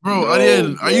Mayweather. Bro,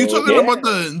 are you talking about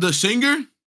the singer?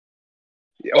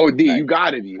 Oh, D, you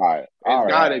gotta be. All right.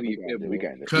 It's gotta be. We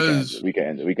can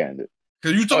end it.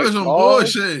 Cause you talking some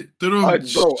bullshit. Bro,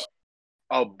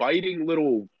 a biting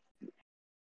little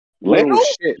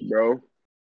shit, bro.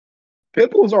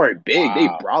 Pit bulls aren't big. Wow. They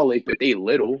brolic, but they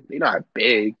little. They not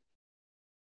big.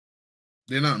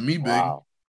 They're not me big.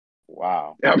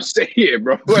 Wow. I'm saying,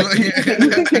 bro. You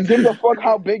think you give a fuck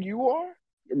how big you are?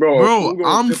 Bro,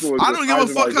 I don't give a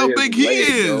fuck how big he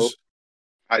is.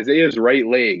 Bro. Isaiah's right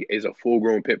leg is a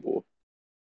full-grown pit bull.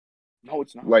 No,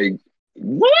 it's not. Like,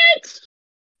 what?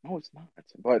 No, it's not.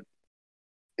 But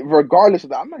regardless of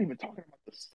that, I'm not even talking about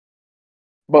this.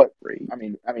 But I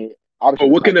mean, obviously. But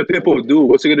what can a pit bull do?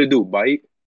 What's it gonna do? Bite?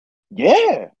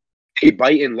 Yeah. They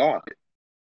bite and lock.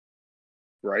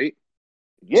 Right?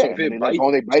 Yeah. So if it bites,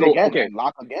 they bite again and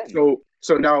lock again.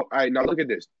 So now, now look at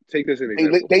this. Take this as an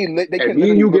example. They if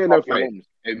me and you get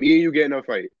in a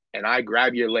fight, and I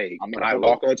grab your leg, and I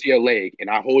lock onto your leg, and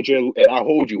I hold you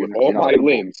with all my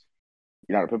limbs.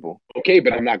 You're not a pit bull. Okay,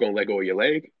 but I'm not gonna let go of your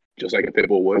leg, just like a pit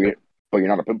bull would. But you're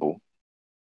not a pit bull.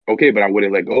 Okay, but I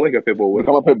wouldn't let go like a pit bull would.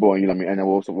 Become a pit bull, and and then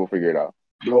we'll figure it out.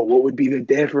 Bro, what would be the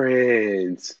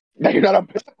difference? Now you're not a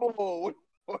pit bull.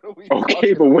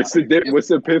 Okay, but what's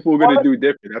the pit bull gonna do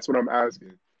different? That's what I'm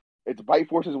asking. Its bite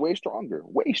force is way stronger.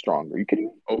 Way stronger. Are you kidding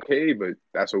me? Okay, but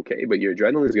that's okay. But your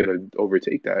adrenaline is gonna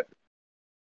overtake that.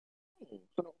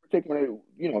 So overtake when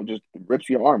it, just rips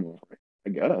your arm off. I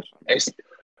guess.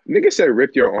 Nigga said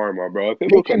rip your arm off, bro.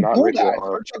 People cannot rip your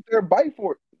arm. Search up their bite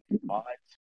force. What?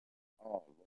 Oh,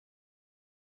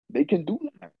 they can do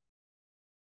that.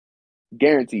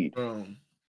 Guaranteed.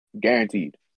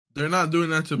 Guaranteed. They're not doing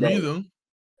that to me though.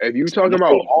 If you talking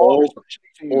about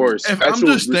or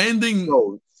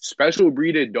special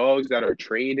breeded dogs that are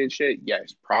trained and shit,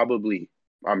 yes, probably,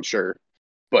 I'm sure.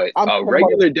 But a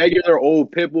regular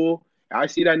old pit bull, I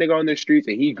see that nigga on the streets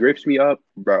and he grips me up,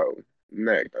 bro.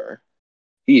 Nigga,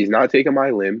 he's not taking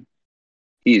my limb.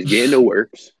 He's getting the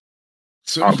works.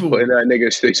 I'm putting that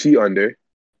nigga 6 feet under.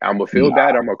 I'm gonna feel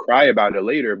bad. I'm gonna cry about it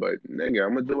later, but nigga,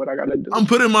 I'm gonna do what I gotta do. I'm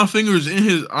putting my fingers in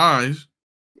his eyes.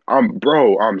 I'm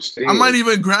saying. I might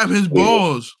even grab his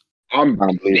balls. I'm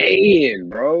saying,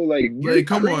 bro. Like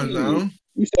come on now.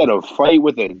 You said a fight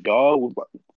with a dog.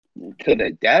 to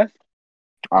the death.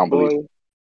 I don't believe it.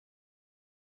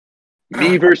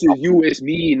 Me versus you, it's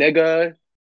me, nigga.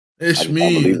 It's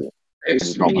me.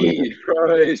 It's me,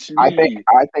 bro. It's me. I think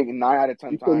 9 out of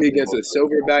 10 you times. put me against a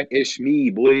silverback, it's me,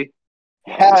 boy.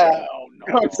 Hell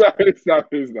no. I'm sorry, it's not.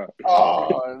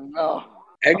 Oh no.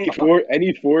 Any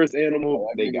forest animal,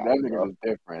 they got it, bro.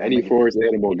 Different. Any forest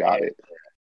animal got it.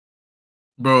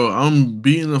 Bro, I'm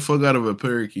beating the fuck out of a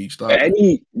parakeet. Stop it.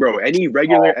 Any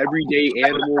regular everyday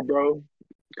animal, bro.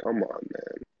 Come on,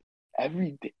 man.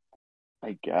 Everyday.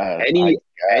 I guess. Any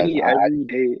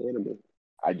everyday animal.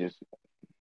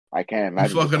 I can't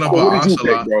imagine. You fucking up what did you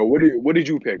pick, bro? What did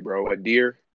you pick, bro? A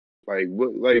deer? What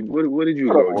did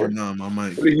you go with? No, my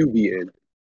mic. What did you be in?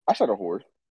 I said a horse.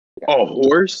 A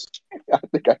horse? I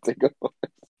think I take a horse.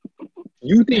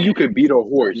 You think you could beat a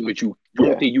horse, but you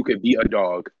don't think you could beat a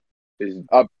dog?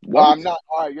 Well, I'm not.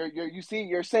 All right,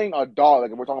 you're saying a dog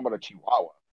like we're talking about a Chihuahua.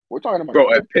 We're talking about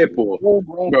a pit bull.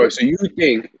 Bro, so you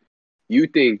think you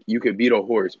could beat a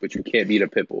horse, but you can't beat a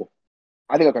pit bull?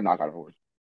 I think I could knock out a horse.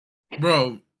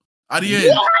 Bro, at the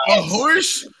end, a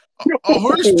horse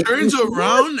turns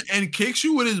around and kicks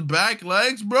you with his back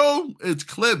legs, bro. It's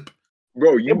clip.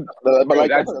 Bro,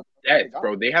 that's death,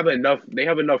 bro. They have enough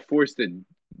force to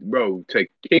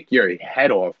kick your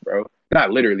head off, bro.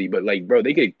 Not literally, but bro,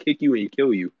 they could kick you and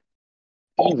kill you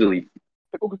easily.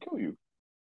 People could kill you.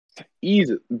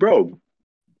 Easy, bro.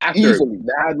 After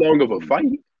that long of a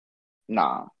fight?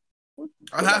 Nah.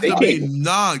 I'd have to be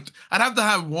knocked. I'd have to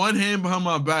have one hand behind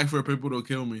my back for people to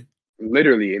kill me.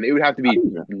 Literally, and it would have to be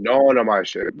gnawing on my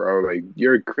shit, bro.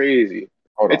 You're crazy.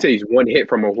 It takes one hit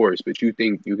from a horse, but you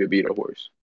think you could beat a horse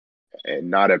and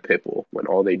not a pit bull when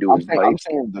all they do is bite.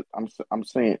 I'm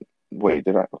saying. Wait,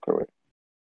 did I? Okay, wait.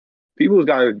 People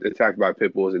got attacked by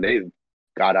pit bulls and they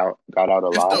got out alive.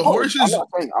 If the horses,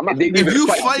 if you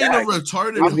fighting a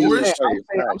retarded horse,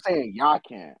 I'm saying y'all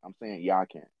can't.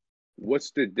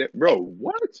 What's the bro?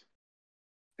 What?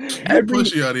 You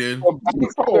pussy out here. What?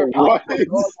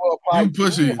 You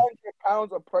pussy. 200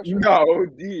 pounds of pressure. No,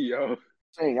 OD, yo. I'm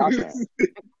saying y'all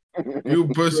can't. You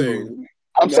pussy.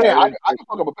 I'm saying I can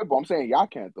fuck up a pit bull. I'm saying y'all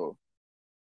can't though.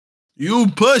 You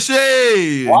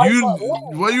pussy. Why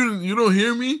you don't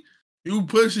hear me? You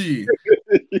pussy.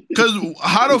 Cause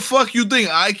how the fuck you think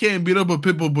I can't beat up a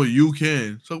pit bull, but you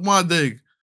can? Suck my dick.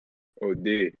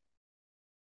 OD.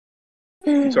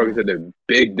 You talking to the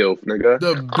big dilf, nigga.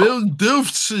 The big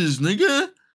dilfuses, nigga.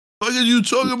 What are you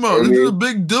talking about? Look at the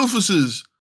big dilfuses.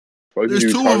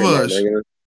 There's 2 of us. Nigga?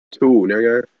 2,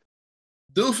 nigga.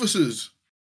 Dilfuses.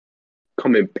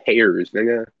 Come in pairs,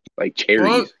 nigga. Like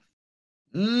cherries.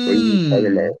 What are you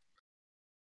talking about?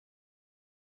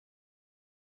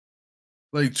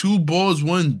 Like 2 balls,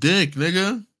 1 dick,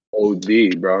 nigga.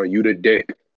 OD, bro. You the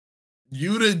dick.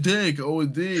 You the dick,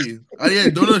 OD. Yeah,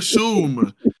 don't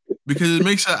assume. Because it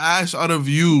makes an ass out of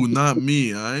you, not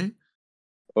me, alright?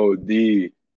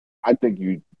 OD. I think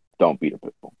you don't beat a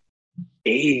pit bull.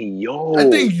 Hey, yo. I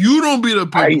think you don't beat a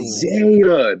pit bull.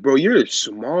 Isaiah, bro, you're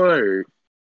smart.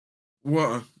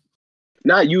 What?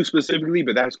 Not you specifically,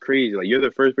 but that's crazy. You're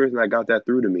the first person that got that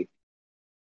through to me.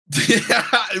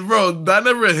 Bro, that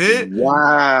never hit?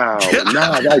 Wow.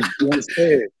 Nah, that just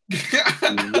hit.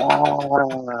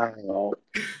 Wow.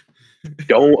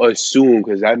 Don't assume,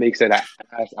 because that makes an ass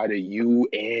out of you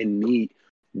and me.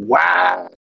 Wow.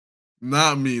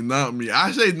 Not me.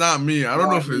 I say not me. I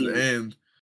don't know if it's and,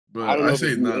 but I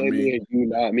say not me. You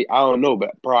not me. I don't know,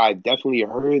 but bro, I definitely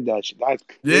heard that shit. That's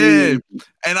crazy. Yeah,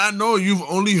 and I know you've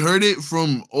only heard it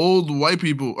from old white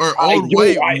people or white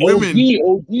women.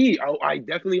 OD.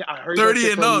 I heard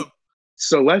 30 and up.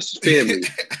 Celeste's family.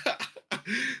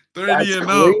 30 and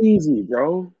up. Crazy,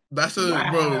 bro. That's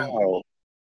bro.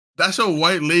 That's a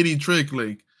white lady trick.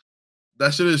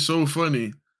 That shit is so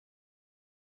funny.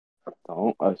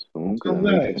 Don't assume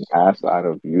an ass out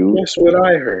of you. That's what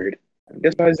I heard.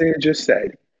 That's what Isaiah just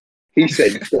said. He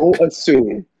said, don't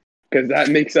assume, because that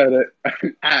makes an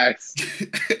ass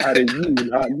out of you,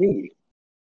 not me.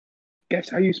 Guess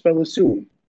how you spell assume?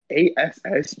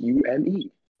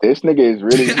 ASSUME. This nigga is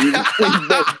really he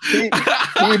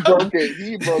broke it.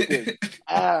 He broke it.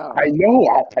 Ow. I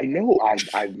know.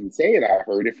 I've been saying I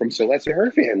heard it from Celeste and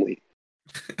her family.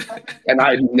 And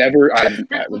I'm never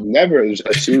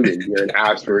assuming you're an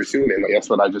ass for assuming.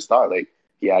 That's what I just thought.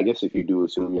 Yeah, I guess if you do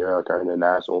assume you're kind of an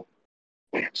asshole.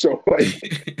 So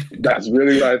that's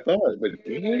really what I thought. But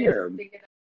damn.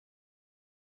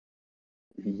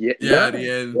 Yeah, at the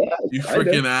end, you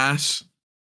freaking ass.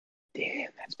 Damn,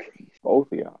 that's crazy.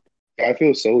 Both of y'all. I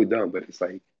feel so dumb, but it's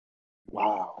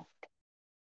wow.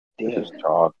 Damn.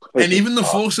 And even the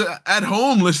folks at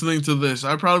home listening to this,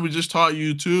 I probably just taught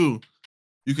you too.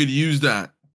 you could use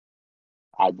that.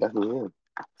 I definitely am.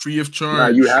 Free of charge. Nah,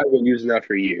 you have been using that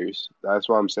for years. That's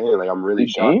what I'm saying. Like, I'm really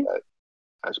shocked at.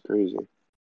 That's crazy.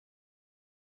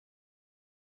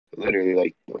 Literally,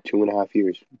 like 2.5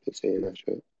 years. Been saying that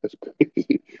shit. That's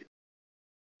crazy.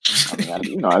 I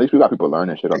mean, at least we got people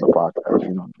learning shit on the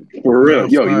podcast. For real,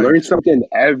 yo, you learn something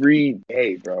every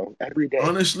day, bro. Every day.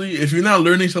 Honestly, if you're not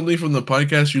learning something from the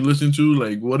podcast you listen to,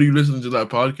 like, what are you listening to that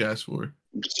podcast for?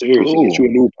 Seriously, get you a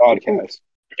new podcast.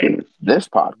 This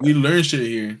podcast, we learn shit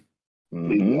here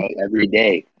every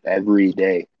day. Every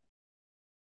day.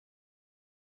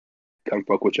 Come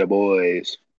fuck with your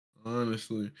boys.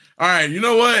 Honestly, all right. You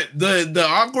know what? The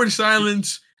awkward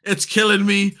silence, it's killing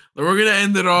me. We're gonna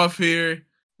end it off here.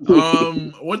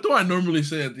 What do I normally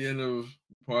say at the end of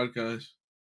the podcast?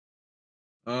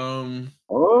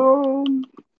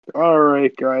 All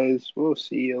right, guys. We'll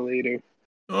see you later.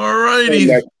 All righty.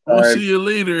 We'll see you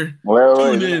later.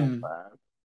 Tune in.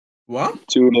 What?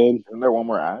 Tune in. Isn't there one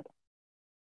more ad?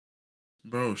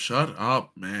 Bro, shut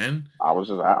up, man. I was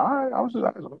just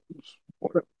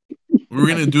we were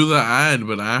gonna do the ad,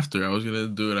 but after. I was gonna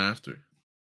do it after.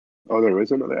 Oh, there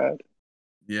is another ad?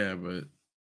 Yeah, but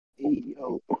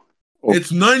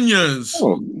it's Nunya's.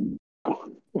 Oh,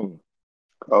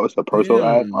 it's a personal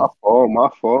ad. My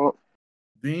fault.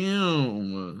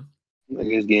 Damn.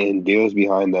 Niggas getting deals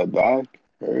behind that back.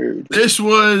 Heard. This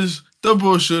was the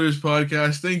Bullshitters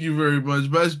podcast. Thank you very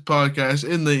much. Best podcast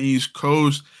in the East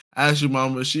Coast. Ask your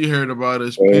mama. She heard about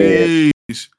us. Peace.